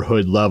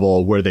neighborhood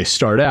level where they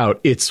start out,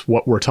 it's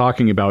what we're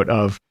talking about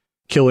of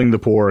killing the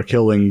poor,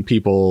 killing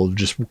people,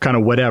 just kind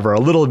of whatever, a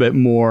little bit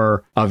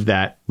more of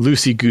that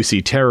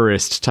loosey-goosey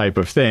terrorist type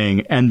of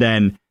thing. And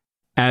then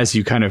as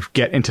you kind of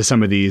get into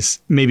some of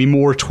these, maybe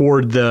more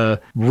toward the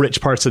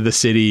rich parts of the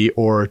city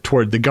or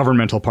toward the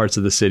governmental parts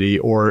of the city,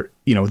 or,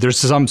 there's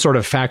some sort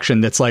of faction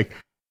that's like,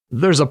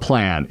 there's a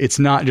plan. It's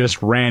not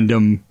just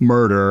random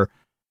murder.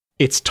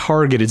 It's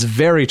targeted. It's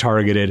very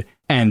targeted.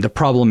 And the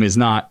problem is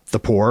not the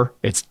poor.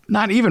 It's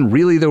not even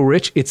really the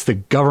rich. It's the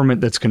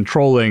government that's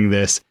controlling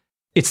this.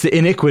 It's the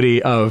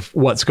iniquity of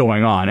what's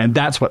going on. And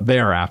that's what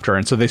they're after.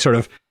 And so they sort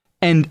of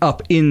end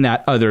up in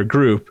that other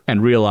group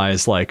and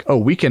realize like, oh,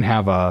 we can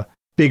have a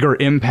bigger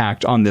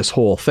impact on this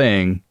whole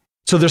thing.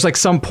 So there's like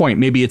some point,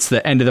 maybe it's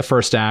the end of the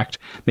first act,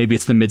 maybe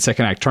it's the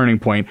mid-second act turning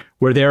point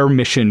where their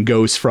mission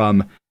goes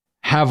from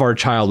have our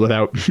child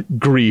without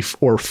grief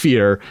or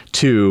fear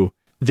to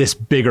this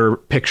bigger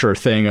picture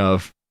thing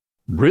of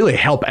really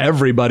help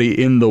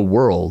everybody in the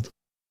world.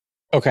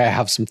 Okay, I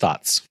have some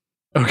thoughts.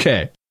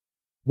 Okay.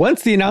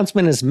 Once the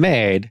announcement is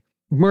made,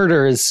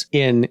 murders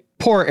in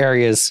poor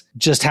areas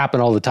just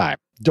happen all the time.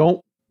 Don't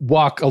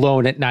walk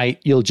alone at night.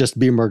 You'll just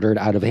be murdered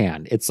out of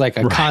hand. It's like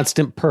a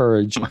constant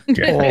purge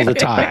all the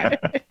time.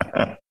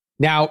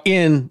 Now,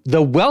 in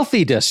the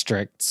wealthy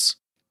districts,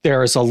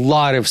 there is a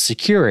lot of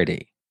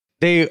security.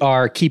 They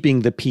are keeping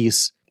the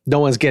peace. No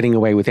one's getting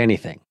away with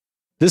anything.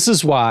 This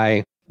is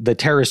why the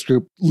terrorist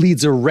group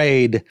leads a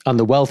raid on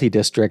the wealthy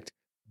district,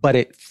 but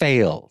it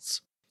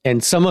fails.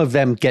 And some of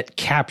them get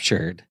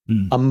captured.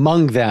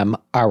 Among them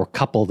are a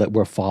couple that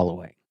we're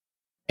following.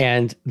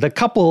 And the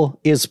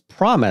couple is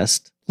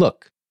promised,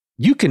 look,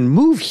 you can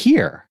move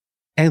here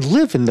and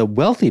live in the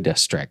wealthy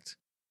district.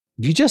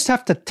 You just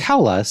have to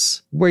tell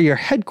us where your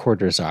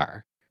headquarters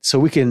are so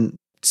we can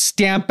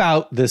stamp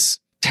out this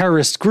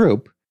terrorist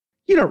group.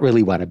 You don't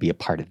really want to be a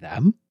part of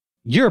them.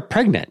 You're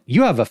pregnant.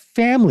 You have a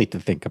family to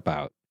think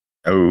about.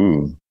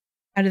 Oh.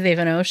 How do they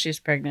even know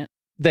she's pregnant?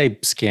 They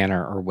scan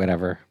her or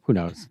whatever. Who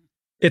knows?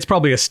 It's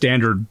probably a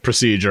standard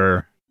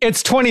procedure.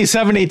 It's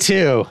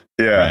 2072.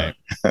 Yeah.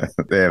 Right.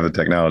 They have the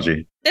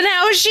technology. Then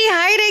how is she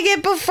hiding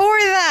it before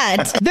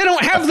that? They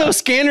don't have those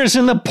scanners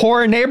in the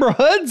poor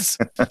neighborhoods.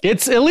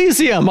 It's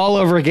Elysium all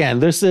over again.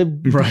 There's a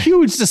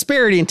huge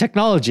disparity in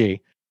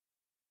technology.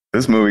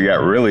 This movie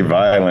got really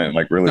violent,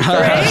 like really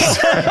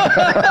fast.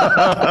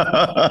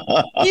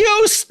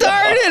 You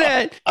started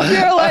it.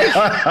 You're like,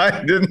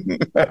 I didn't.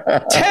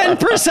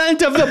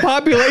 10% of the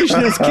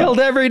population is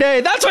killed every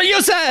day. That's what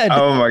you said.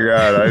 Oh my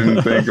God. I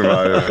didn't think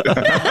about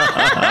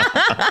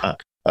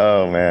it.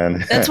 Oh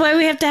man. That's why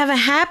we have to have a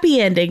happy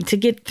ending to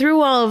get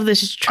through all of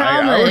this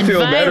trauma I would and feel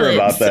violence. better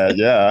about that.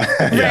 Yeah.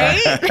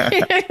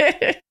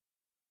 Right?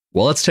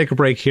 Well, let's take a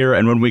break here.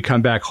 And when we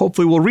come back,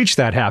 hopefully we'll reach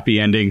that happy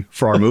ending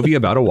for our movie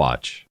About to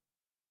Watch.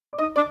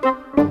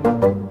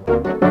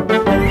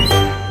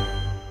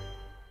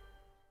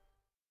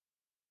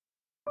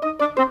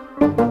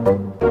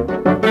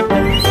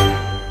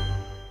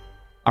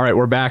 All right,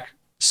 we're back.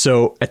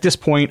 So at this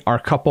point, our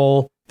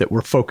couple that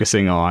we're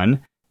focusing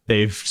on,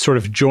 they've sort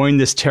of joined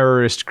this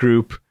terrorist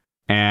group,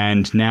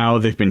 and now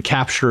they've been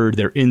captured.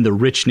 They're in the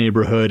rich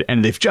neighborhood,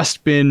 and they've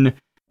just been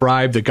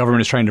bribed. The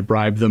government is trying to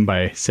bribe them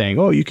by saying,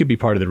 oh, you could be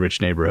part of the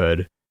rich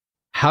neighborhood.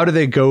 How do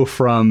they go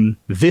from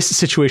this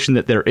situation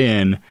that they're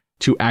in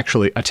to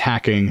actually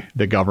attacking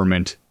the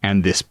government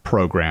and this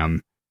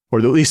program, or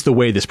at least the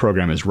way this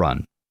program is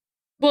run?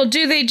 Well,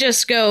 do they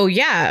just go,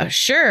 yeah,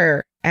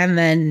 sure, and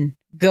then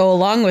go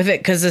along with it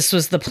because this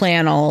was the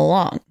plan all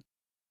along?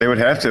 They would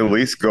have to at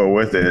least go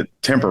with it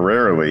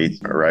temporarily,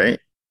 right?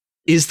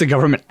 Is the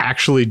government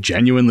actually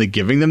genuinely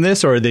giving them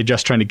this, or are they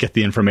just trying to get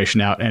the information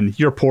out and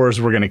you're poor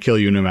as we're going to kill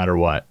you no matter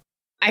what?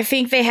 I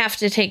think they have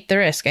to take the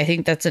risk. I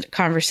think that's a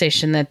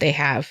conversation that they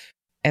have,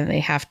 and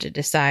they have to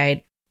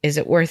decide, is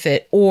it worth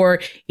it? Or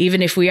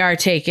even if we are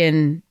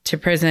taken to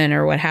prison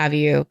or what have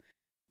you,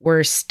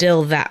 we're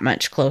still that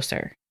much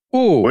closer.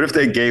 Ooh. What if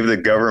they gave the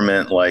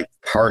government like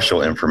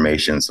partial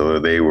information so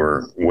that they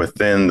were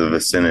within the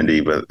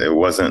vicinity, but it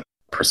wasn't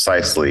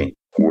precisely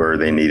where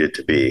they needed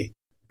to be?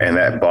 And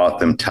that bought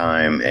them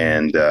time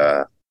and,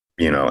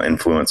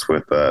 influence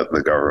with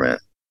the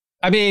government.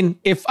 I mean,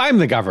 if I'm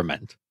the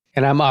government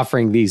and I'm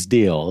offering these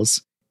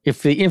deals,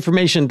 if the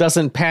information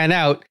doesn't pan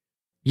out,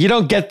 you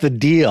don't get the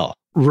deal.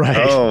 Right.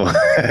 Oh,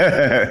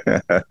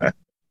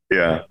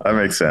 yeah, that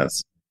makes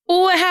sense.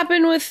 Well, what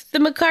happened with the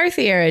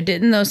McCarthy era?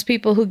 Didn't those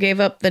people who gave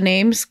up the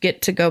names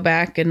get to go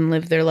back and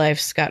live their life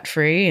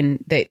scot-free?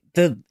 And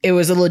it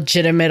was a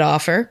legitimate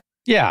offer?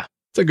 Yeah.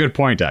 It's a good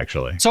point,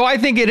 actually. So I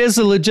think it is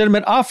a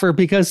legitimate offer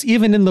because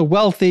even in the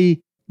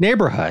wealthy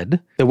neighborhood,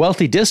 the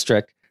wealthy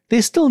district, they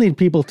still need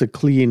people to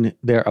clean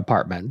their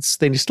apartments.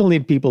 They still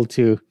need people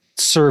to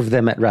serve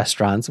them at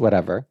restaurants,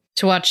 whatever.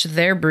 To watch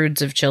their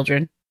broods of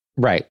children.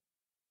 Right.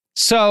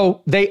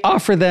 So they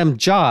offer them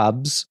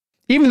jobs.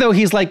 Even though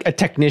he's like a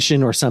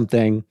technician or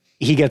something,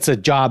 he gets a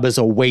job as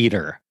a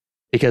waiter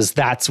because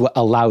that's what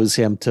allows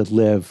him to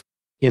live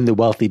in the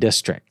wealthy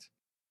district.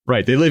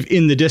 Right. They live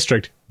in the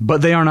district,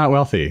 but they are not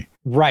wealthy.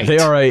 Right. They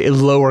are a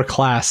lower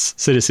class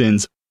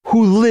citizens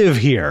who live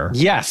here.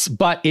 Yes,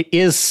 but it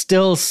is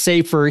still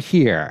safer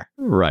here.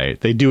 Right.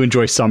 They do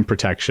enjoy some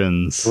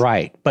protections.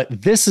 Right.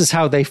 But this is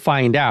how they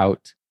find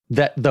out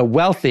that the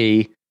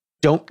wealthy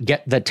don't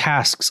get the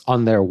tasks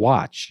on their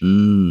watch.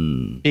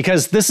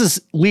 Because this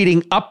is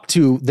leading up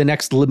to the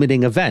next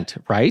limiting event,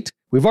 right?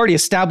 We've already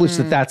established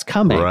that that's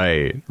coming.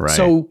 Right.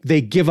 So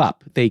they give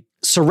up. They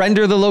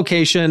surrender the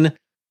location.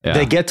 Yeah.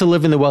 They get to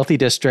live in the wealthy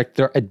district.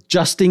 They're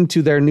adjusting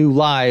to their new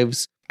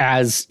lives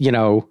as,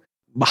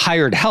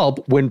 hired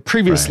help when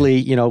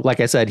previously, like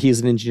I said, he's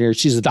an engineer,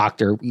 she's a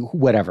doctor,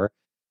 whatever.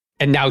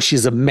 And now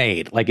she's a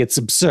maid. Like, it's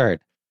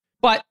absurd.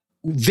 But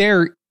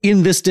they're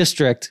in this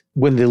district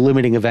when the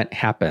limiting event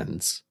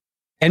happens.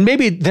 And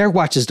maybe their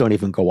watches don't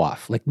even go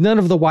off. Like, none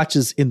of the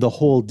watches in the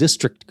whole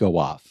district go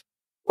off.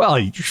 Well,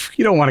 you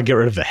don't want to get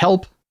rid of the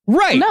help.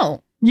 Right.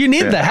 No. You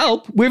need the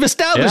help. We've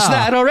established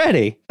that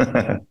already.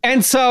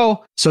 And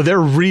so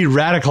they're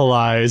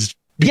re-radicalized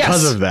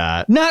because of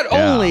that. Not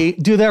only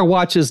do their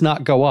watches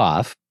not go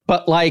off,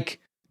 but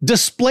like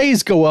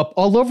displays go up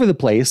all over the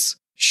place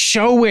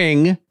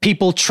showing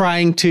people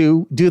trying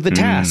to do the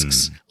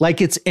tasks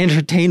like it's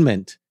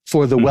entertainment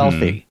for the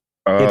wealthy.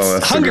 Oh, It's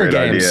that's Hunger a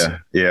great Games.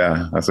 idea.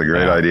 Yeah, that's a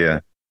great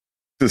idea.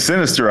 It's a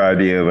sinister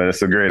idea, but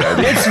it's a great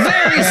idea. It's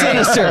very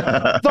sinister.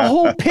 The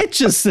whole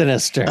pitch is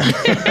sinister.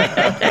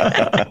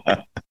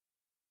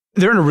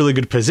 They're in a really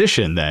good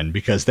position then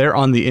because they're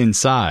on the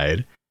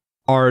inside.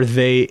 Are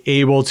they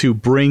able to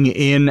bring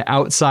in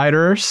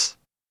outsiders?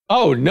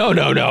 Oh, no.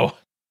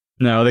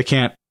 No, they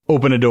can't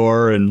open a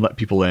door and let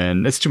people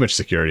in. It's too much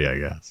security, I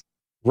guess.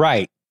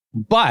 Right.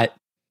 But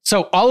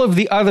so all of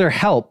the other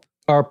help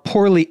are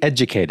poorly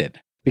educated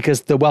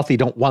because the wealthy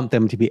don't want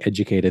them to be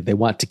educated. They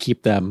want to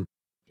keep them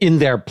in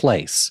their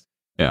place.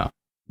 Yeah.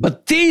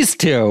 But these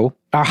two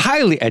are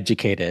highly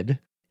educated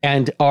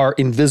and are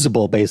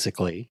invisible,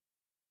 basically.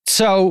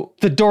 So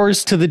the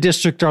doors to the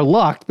district are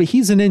locked, but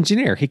he's an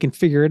engineer. He can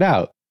figure it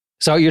out.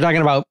 So you're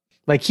talking about,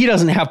 like, he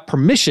doesn't have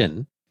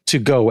permission to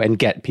go and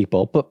get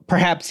people, but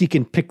perhaps he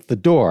can pick the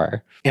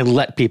door and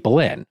let people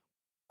in.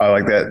 I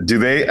like that. Do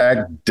they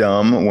act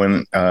dumb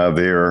when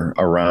they're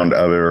around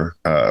other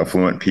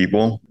affluent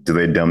people? Do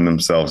they dumb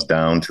themselves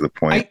down to the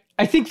point?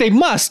 I think they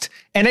must.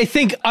 And I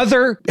think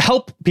other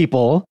help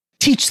people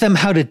teach them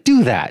how to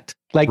do that.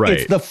 Like, Right.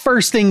 It's the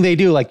first thing they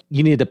do. Like,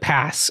 you need to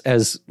pass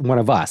as one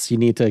of us. You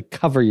need to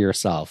cover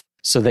yourself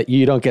so that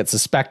you don't get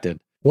suspected.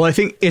 Well, I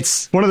think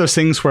it's one of those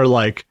things where,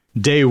 like,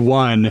 day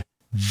one,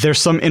 there's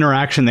some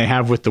interaction they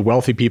have with the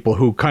wealthy people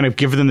who kind of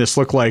give them this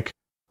look like,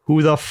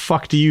 who the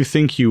fuck do you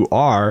think you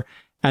are?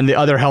 And the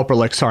other helper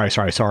like, sorry,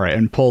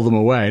 and pull them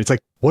away. It's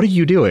like, what are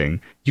you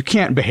doing? You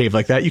can't behave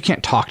like that. You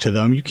can't talk to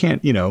them. You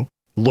can't,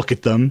 look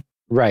at them.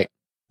 Right.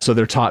 So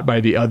they're taught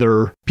by the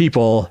other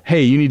people,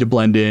 hey, you need to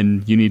blend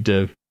in. You need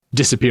to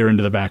disappear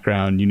into the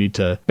background. You need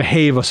to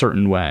behave a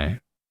certain way.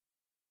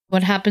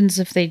 What happens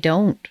if they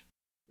don't?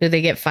 Do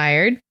they get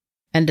fired?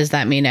 And does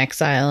that mean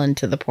exile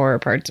into the poorer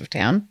parts of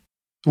town?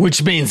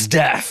 Which means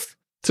death.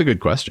 It's a good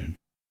question.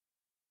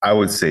 I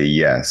would say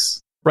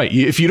yes. Right.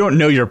 If you don't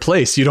know your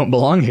place, you don't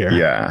belong here.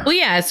 Yeah. Well,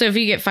 yeah. So if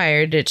you get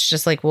fired, it's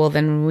just like, well,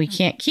 then we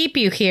can't keep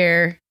you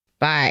here.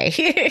 Bye.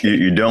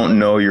 You don't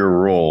know your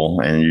role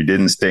and you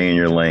didn't stay in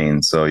your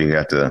lane. So you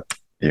have to,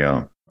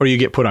 Or you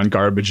get put on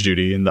garbage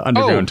duty in the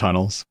underground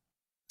tunnels.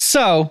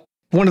 So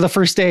one of the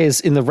first days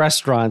in the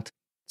restaurant,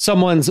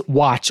 someone's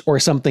watch or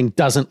something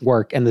doesn't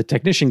work. And the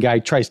technician guy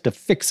tries to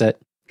fix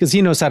it because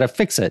he knows how to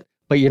fix it.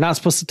 But you're not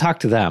supposed to talk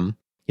to them.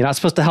 You're not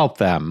supposed to help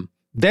them.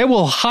 They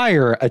will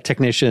hire a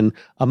technician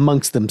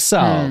amongst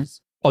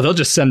themselves. Oh, they'll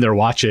just send their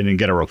watch in and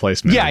get a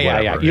replacement.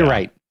 Yeah. You're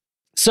right.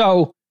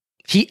 So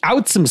he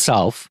outs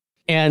himself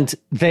and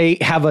they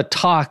have a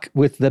talk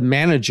with the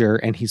manager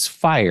and he's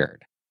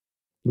fired.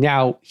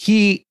 Now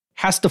he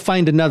has to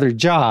find another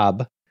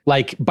job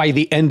like by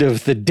the end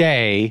of the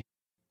day,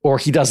 or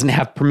he doesn't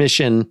have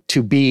permission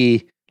to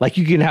be like,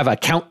 you can have a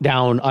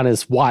countdown on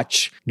his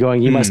watch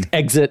going, you must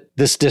exit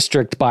this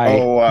district by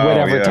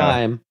whatever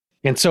time.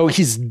 And so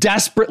he's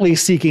desperately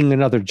seeking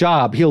another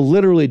job. He'll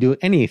literally do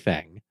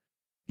anything.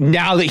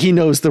 Now that he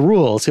knows the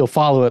rules, he'll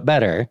follow it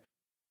better.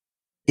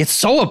 It's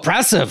so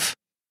oppressive.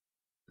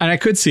 And I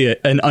could see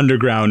an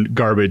underground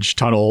garbage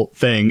tunnel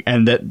thing,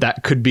 and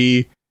that could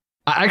be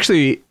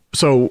actually.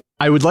 So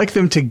I would like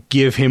them to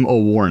give him a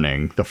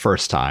warning the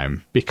first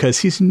time because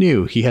he's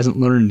new. He hasn't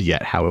learned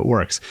yet how it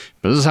works.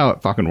 But this is how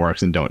it fucking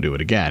works, and don't do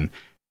it again.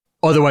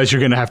 Otherwise, you're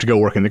going to have to go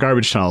work in the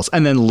garbage tunnels.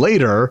 And then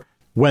later,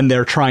 when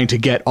they're trying to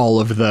get all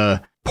of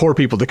the poor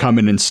people to come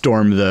in and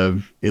storm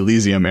the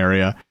Elysium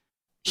area,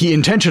 he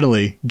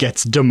intentionally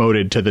gets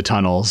demoted to the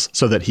tunnels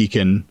so that he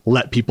can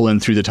let people in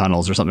through the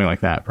tunnels or something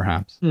like that,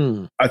 perhaps.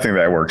 I think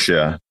that works.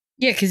 Yeah.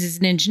 Yeah, because he's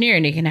an engineer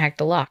and he can hack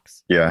the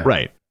locks. Yeah.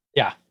 Right.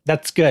 Yeah,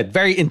 that's good.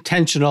 Very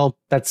intentional.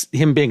 That's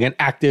him being an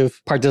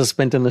active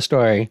participant in the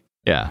story.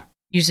 Yeah.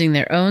 Using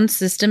their own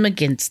system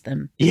against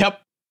them.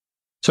 Yep.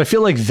 So I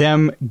feel like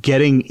them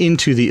getting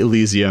into the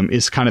Elysium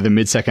is kind of the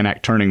mid-second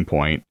act turning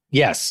point.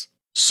 Yes.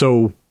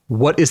 So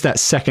what is that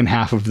second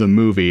half of the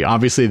movie?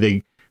 Obviously,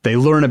 they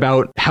learn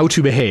about how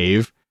to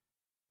behave.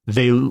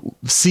 They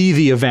see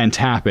the event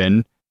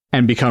happen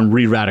and become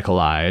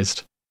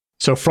re-radicalized.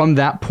 So from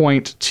that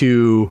point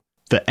to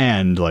the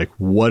end, like,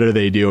 what are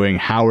they doing?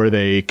 How are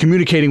they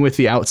communicating with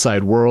the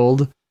outside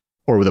world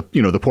or with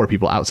the poor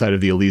people outside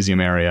of the Elysium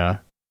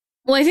area?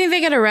 Well, I think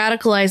they got to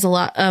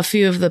radicalize a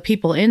few of the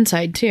people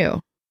inside too.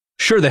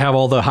 Sure, they have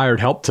all the hired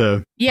help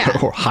to,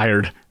 or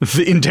hired,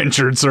 the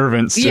indentured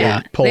servants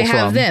to pull from. They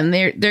have them.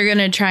 They're going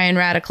to try and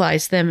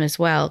radicalize them as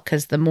well,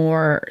 because the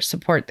more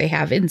support they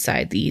have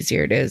inside, the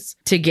easier it is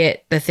to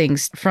get the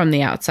things from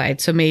the outside.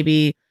 So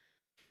maybe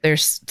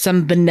there's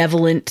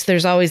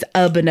there's always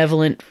a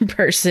benevolent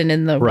person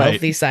in the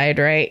wealthy side,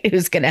 right?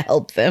 Who's going to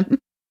help them.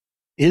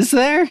 Is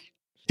there?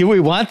 Do we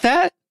want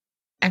that?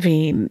 I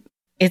mean,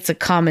 it's a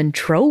common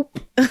trope.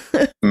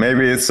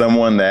 Maybe it's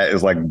someone that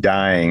is like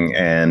dying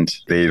and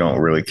they don't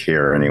really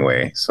care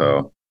anyway.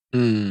 So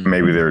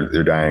maybe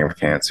they're dying of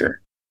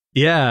cancer.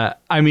 Yeah.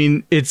 I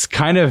mean, it's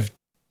kind of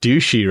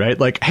douchey, right?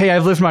 Like, hey,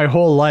 I've lived my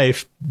whole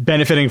life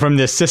benefiting from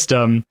this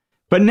system,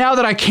 But now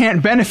that I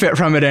can't benefit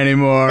from it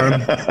anymore,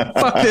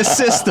 fuck this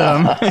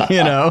system,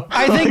 you know?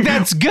 I think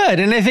that's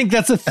good. And I think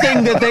that's a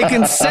thing that they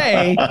can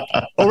say.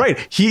 Oh, right.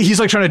 He's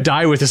like trying to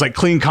die with this like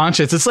clean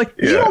conscience. It's like,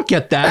 you don't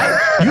get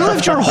that. You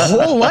lived your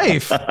whole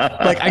life.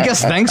 Like, I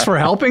guess thanks for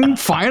helping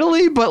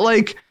finally, but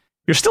like,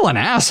 you're still an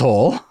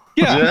asshole.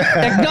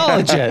 Yeah.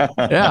 Acknowledge it.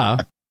 Yeah.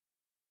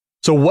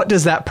 So what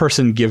does that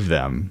person give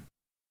them?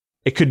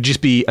 It could just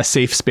be a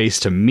safe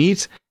space to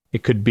meet.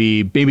 It could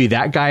be maybe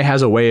that guy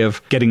has a way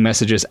of getting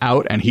messages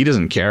out and he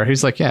doesn't care.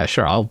 He's like, yeah,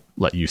 sure, I'll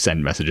let you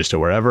send messages to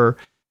wherever.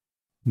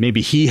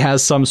 Maybe he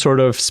has some sort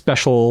of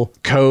special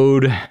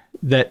code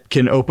that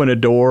can open a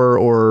door,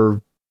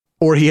 or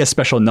he has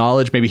special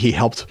knowledge. Maybe he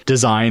helped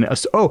design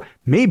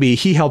maybe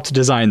he helped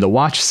design the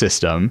watch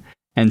system.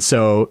 And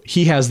so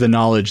he has the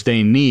knowledge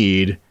they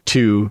need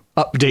to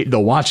update the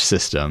watch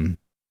system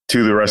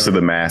to the rest of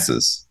the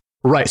masses.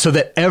 Right. So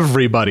that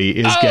everybody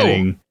is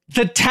getting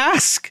the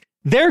task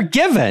they're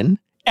given,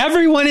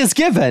 everyone is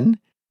given,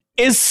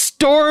 is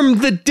storm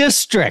the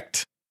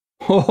district.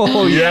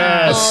 Oh,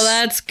 yes. Oh,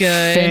 that's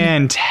good.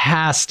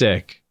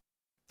 Fantastic.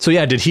 So,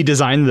 yeah, did he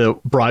design the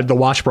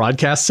watch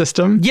broadcast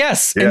system?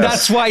 Yes. And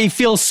that's why he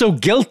feels so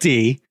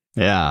guilty.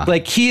 Yeah.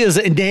 Like he has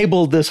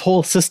enabled this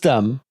whole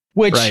system,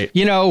 which,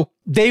 you know,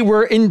 they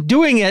were in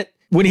doing it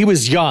when he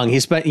was young. He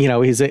spent, you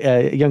know, he's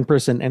a young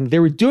person and they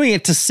were doing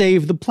it to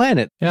save the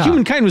planet. Yeah.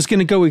 Humankind was going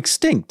to go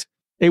extinct.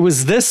 It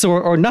was this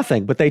or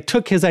nothing, but they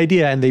took his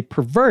idea and they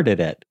perverted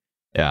it.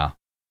 Yeah.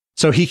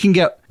 So he can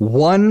get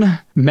one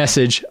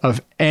message of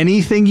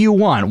anything you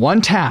want,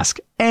 one task,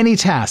 any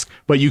task,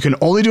 but you can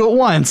only do it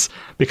once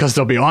because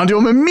they'll be onto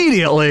him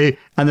immediately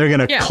and they're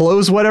going to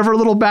close whatever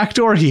little back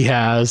door he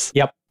has.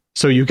 Yep.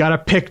 So you got to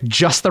pick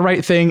just the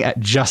right thing at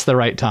just the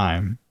right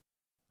time.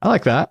 I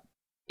like that.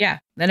 Yeah.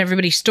 Then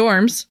everybody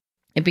storms.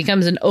 It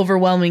becomes an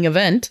overwhelming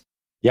event.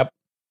 Yep.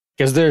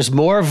 Because there's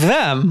more of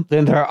them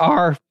than there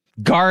are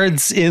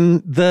guards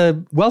in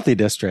the wealthy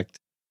district.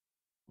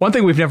 One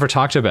thing we've never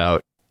talked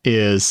about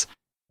is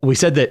we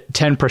said that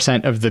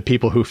 10% of the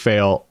people who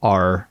fail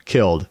are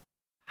killed.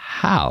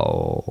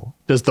 How?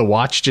 Does the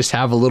watch just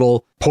have a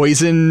little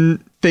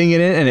poison thing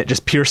in it and it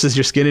just pierces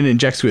your skin and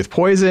injects you with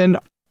poison?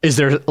 Is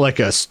there like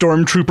a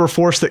stormtrooper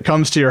force that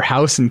comes to your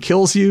house and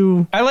kills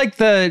you? I like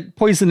the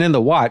poison in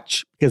the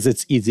watch because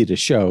it's easy to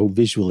show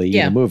visually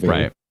in the movie.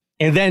 Right.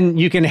 And then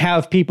you can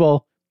have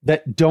people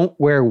that don't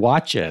wear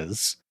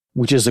watches,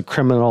 which is a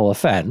criminal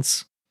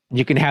offense.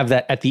 You can have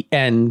that at the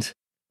end.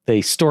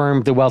 They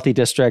storm the wealthy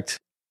district.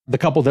 The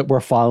couple that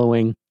we're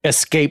following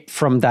escape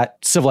from that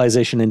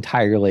civilization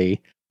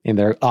entirely, and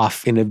they're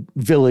off in a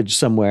village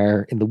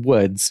somewhere in the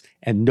woods,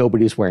 and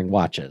nobody's wearing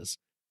watches.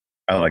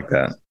 I like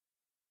that.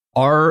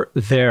 Are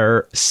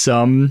there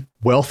some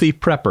wealthy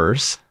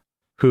preppers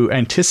who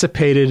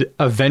anticipated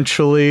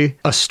eventually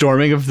a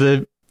storming of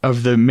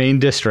the main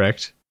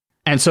district?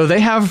 And so they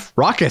have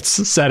rockets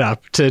set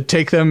up to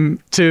take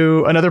them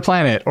to another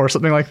planet or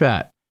something like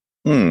that.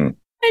 I'm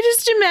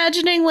just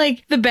imagining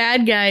like the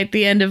bad guy at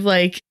the end of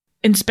like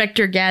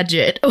Inspector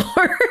Gadget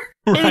or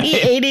any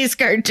 80s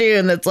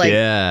cartoon that's like,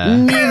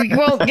 you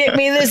won't get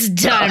me this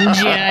time,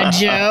 G.I.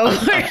 Joe,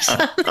 or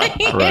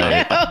something.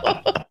 Right. You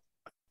know?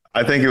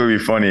 I think it would be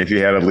funny if you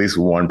had at least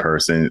one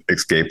person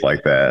escape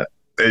like that.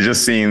 It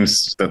just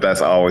seems that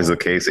that's always the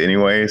case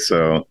anyway,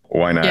 so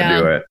why not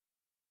do it?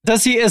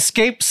 Does he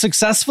escape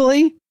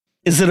successfully?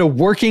 Is it a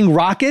working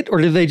rocket, or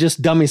did they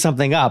just dummy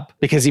something up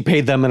because he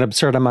paid them an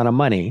absurd amount of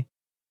money?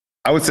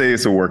 I would say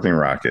it's a working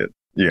rocket.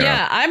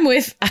 Yeah, I'm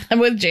with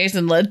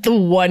Jason. Let the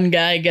one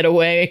guy get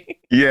away.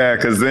 Yeah,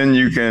 because then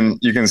you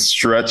can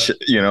stretch.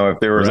 You know, if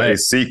there was a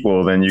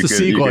sequel, then you could.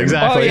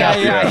 Exactly. Oh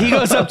yeah. He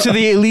goes up to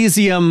the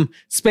Elysium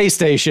space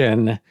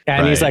station,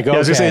 and he's like,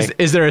 "Okay,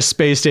 is there a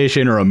space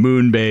station or a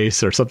moon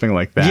base or something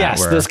like that?"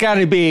 Yes, there's got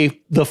to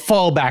be the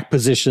fallback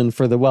position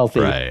for the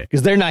wealthy,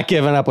 because they're not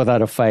giving up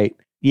without a fight.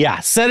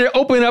 Yeah,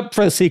 open up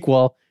for the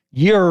sequel.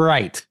 You're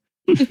right.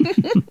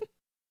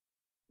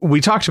 We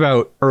talked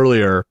about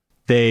earlier,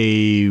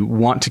 they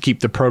want to keep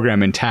the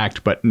program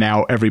intact, but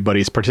now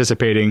everybody's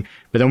participating.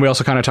 But then we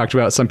also kind of talked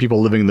about some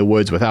people living in the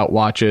woods without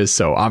watches.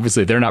 So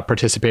obviously they're not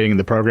participating in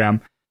the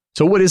program.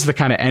 So what is the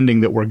kind of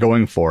ending that we're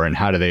going for, and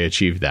how do they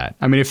achieve that?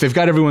 I mean, if they've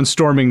got everyone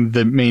storming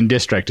the main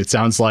district, it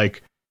sounds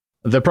like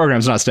the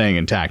program's not staying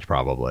intact,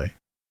 probably.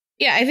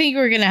 Yeah, I think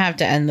we're going to have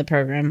to end the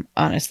program,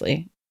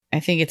 honestly. I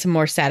think it's a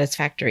more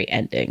satisfactory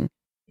ending.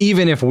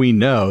 Even if we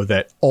know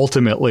that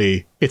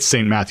ultimately it's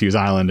St. Matthew's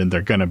Island and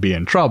they're going to be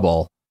in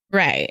trouble.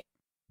 Right.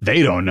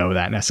 They don't know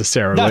that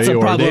necessarily. That's a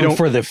problem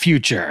for the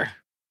future.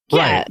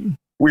 Yeah. Right.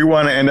 We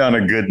want to end on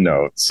a good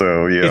note.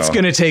 So, it's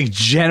going to take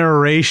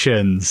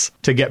generations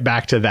to get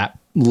back to that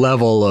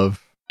level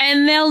of...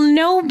 And they'll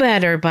know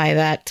better by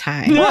that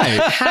time.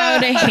 Right. How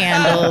to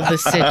handle the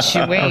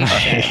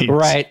situation.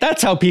 Right.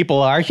 That's how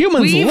people are.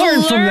 Humans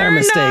learn from their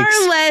mistakes.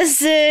 Our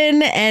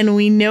lesson, and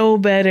we know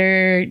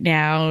better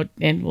now,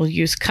 and we'll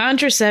use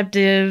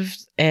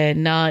contraceptives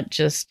and not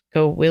just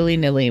go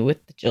willy-nilly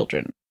with the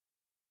children.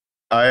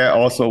 I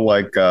also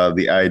like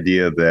the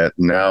idea that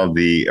now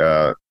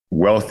the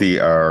wealthy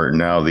are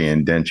now the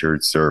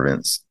indentured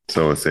servants.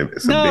 So it's a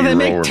no, big they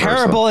make role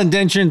terrible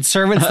indentured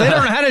servants. They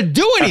don't know how to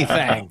do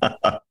anything.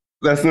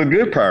 That's the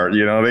good part.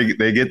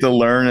 They get to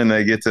learn, and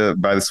they get to,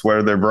 by the sweat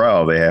of their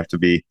brow, they have to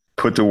be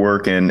put to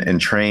work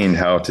and trained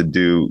how to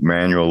do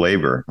manual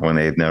labor when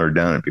they've never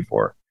done it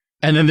before.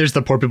 And then there's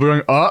the poor people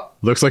going, oh,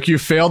 looks like you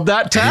failed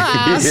that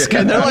task.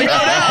 And they're like,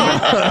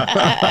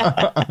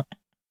 oh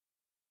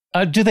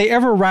no. Do they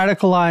ever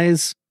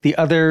radicalize the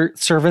other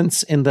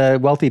servants in the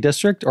wealthy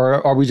district,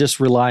 or are we just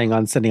relying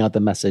on sending out the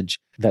message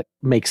that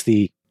makes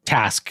the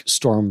task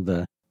storm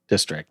the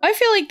district? I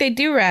feel like they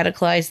do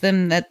radicalize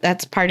them.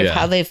 That's part of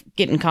how they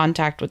get in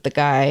contact with the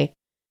guy,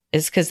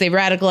 is because they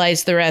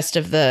radicalize the rest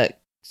of the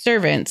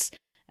servants,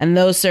 and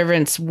those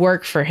servants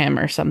work for him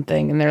or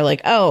something. And they're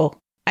like, oh,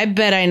 I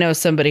bet I know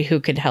somebody who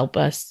could help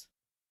us.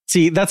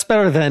 See, that's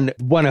better than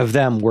one of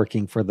them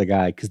working for the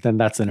guy, because then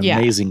that's an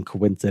amazing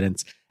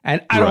coincidence. And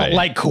I don't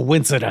like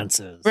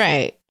coincidences.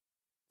 Right.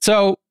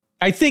 So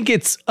I think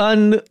it's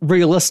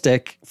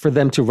unrealistic for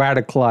them to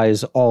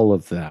radicalize all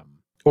of them,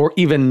 or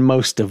even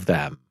most of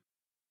them.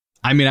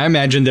 I mean, I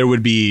imagine there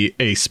would be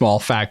a small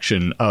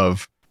faction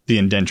of the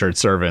indentured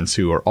servants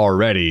who are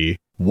already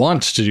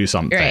want to do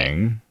something.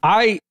 Right.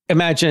 I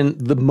imagine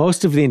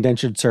most of the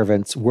indentured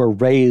servants were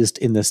raised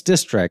in this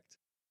district.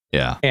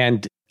 Yeah.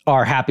 And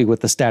are happy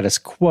with the status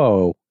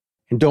quo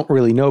and don't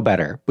really know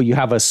better. But you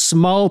have a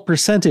small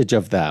percentage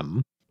of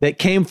them that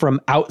came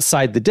from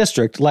outside the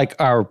district, like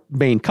our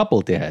main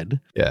couple did.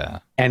 Yeah.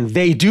 And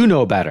they do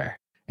know better.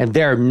 And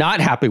they're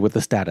not happy with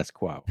the status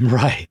quo.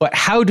 Right. But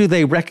how do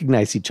they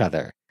recognize each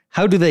other?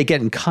 How do they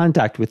get in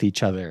contact with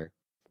each other?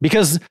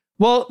 Because,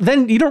 well,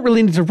 then you don't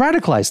really need to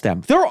radicalize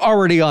them. They're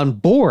already on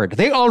board.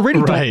 They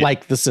already don't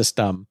like the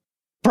system.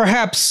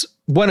 Perhaps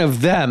one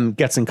of them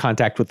gets in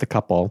contact with the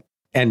couple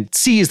and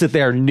sees that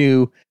they're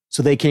new,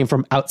 so they came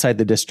from outside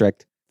the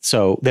district.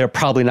 So they're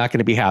probably not going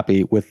to be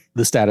happy with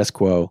the status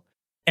quo,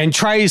 and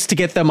tries to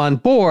get them on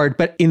board.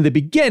 But in the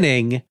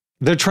beginning,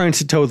 they're trying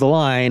to toe the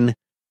line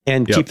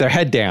and keep their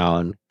head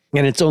down.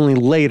 And it's only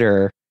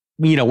later,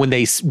 when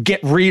they get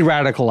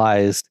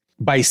re-radicalized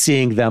by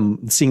seeing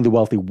the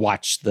wealthy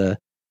watch the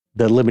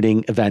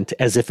limiting event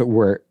as if it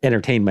were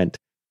entertainment.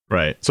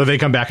 Right. So they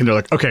come back and they're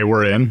like, okay,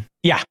 we're in.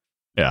 Yeah.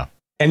 Yeah.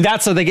 And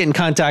that's how they get in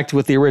contact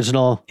with the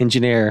original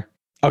engineer.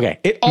 Okay.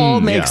 It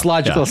all makes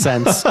logical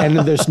sense. And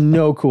there's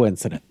no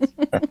coincidence.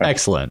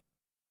 Excellent.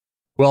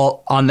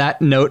 Well, on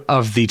that note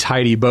of the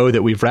tidy bow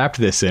that we've wrapped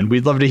this in,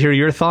 we'd love to hear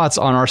your thoughts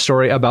on our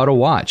story about a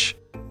watch.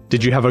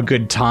 Did you have a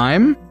good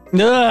time?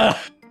 Ugh.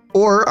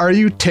 Or are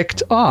you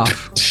ticked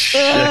off?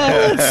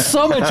 It's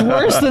so much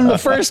worse than the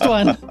first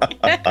one.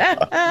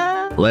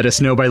 Let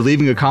us know by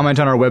leaving a comment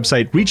on our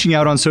website, reaching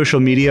out on social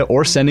media,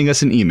 or sending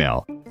us an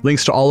email.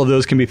 Links to all of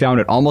those can be found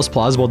at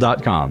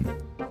almostplausible.com.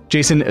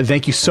 Jason,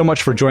 thank you so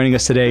much for joining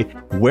us today.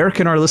 Where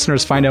can our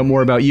listeners find out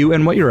more about you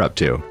and what you're up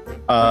to?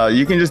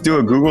 You can just do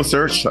a Google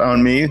search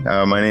on me.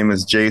 My name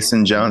is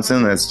Jason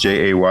Johnson. That's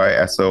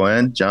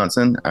Jayson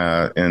Johnson.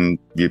 And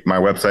my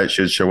website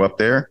should show up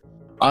there.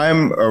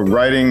 I'm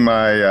writing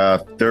my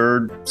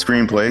third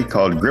screenplay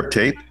called Grip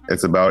Tape.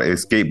 It's about a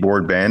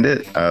skateboard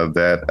bandit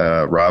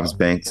that robs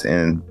banks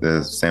in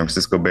the San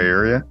Francisco Bay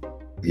Area.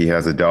 He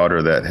has a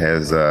daughter that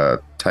has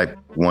type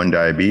 1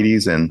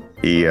 diabetes, and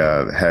he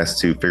has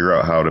to figure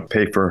out how to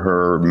pay for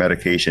her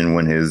medication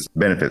when his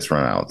benefits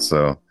run out.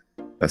 So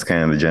that's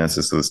kind of the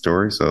genesis of the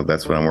story. So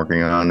that's what I'm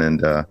working on.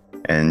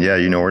 And yeah,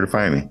 you know where to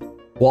find me.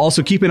 We'll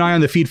also keep an eye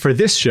on the feed for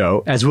this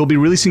show, as we'll be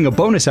releasing a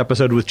bonus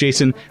episode with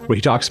Jason where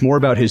he talks more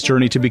about his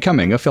journey to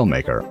becoming a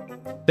filmmaker.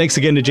 Thanks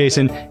again to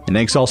Jason, and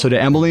thanks also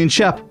to Emily and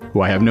Shep,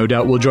 who I have no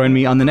doubt will join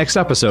me on the next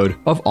episode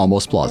of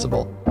Almost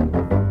Plausible.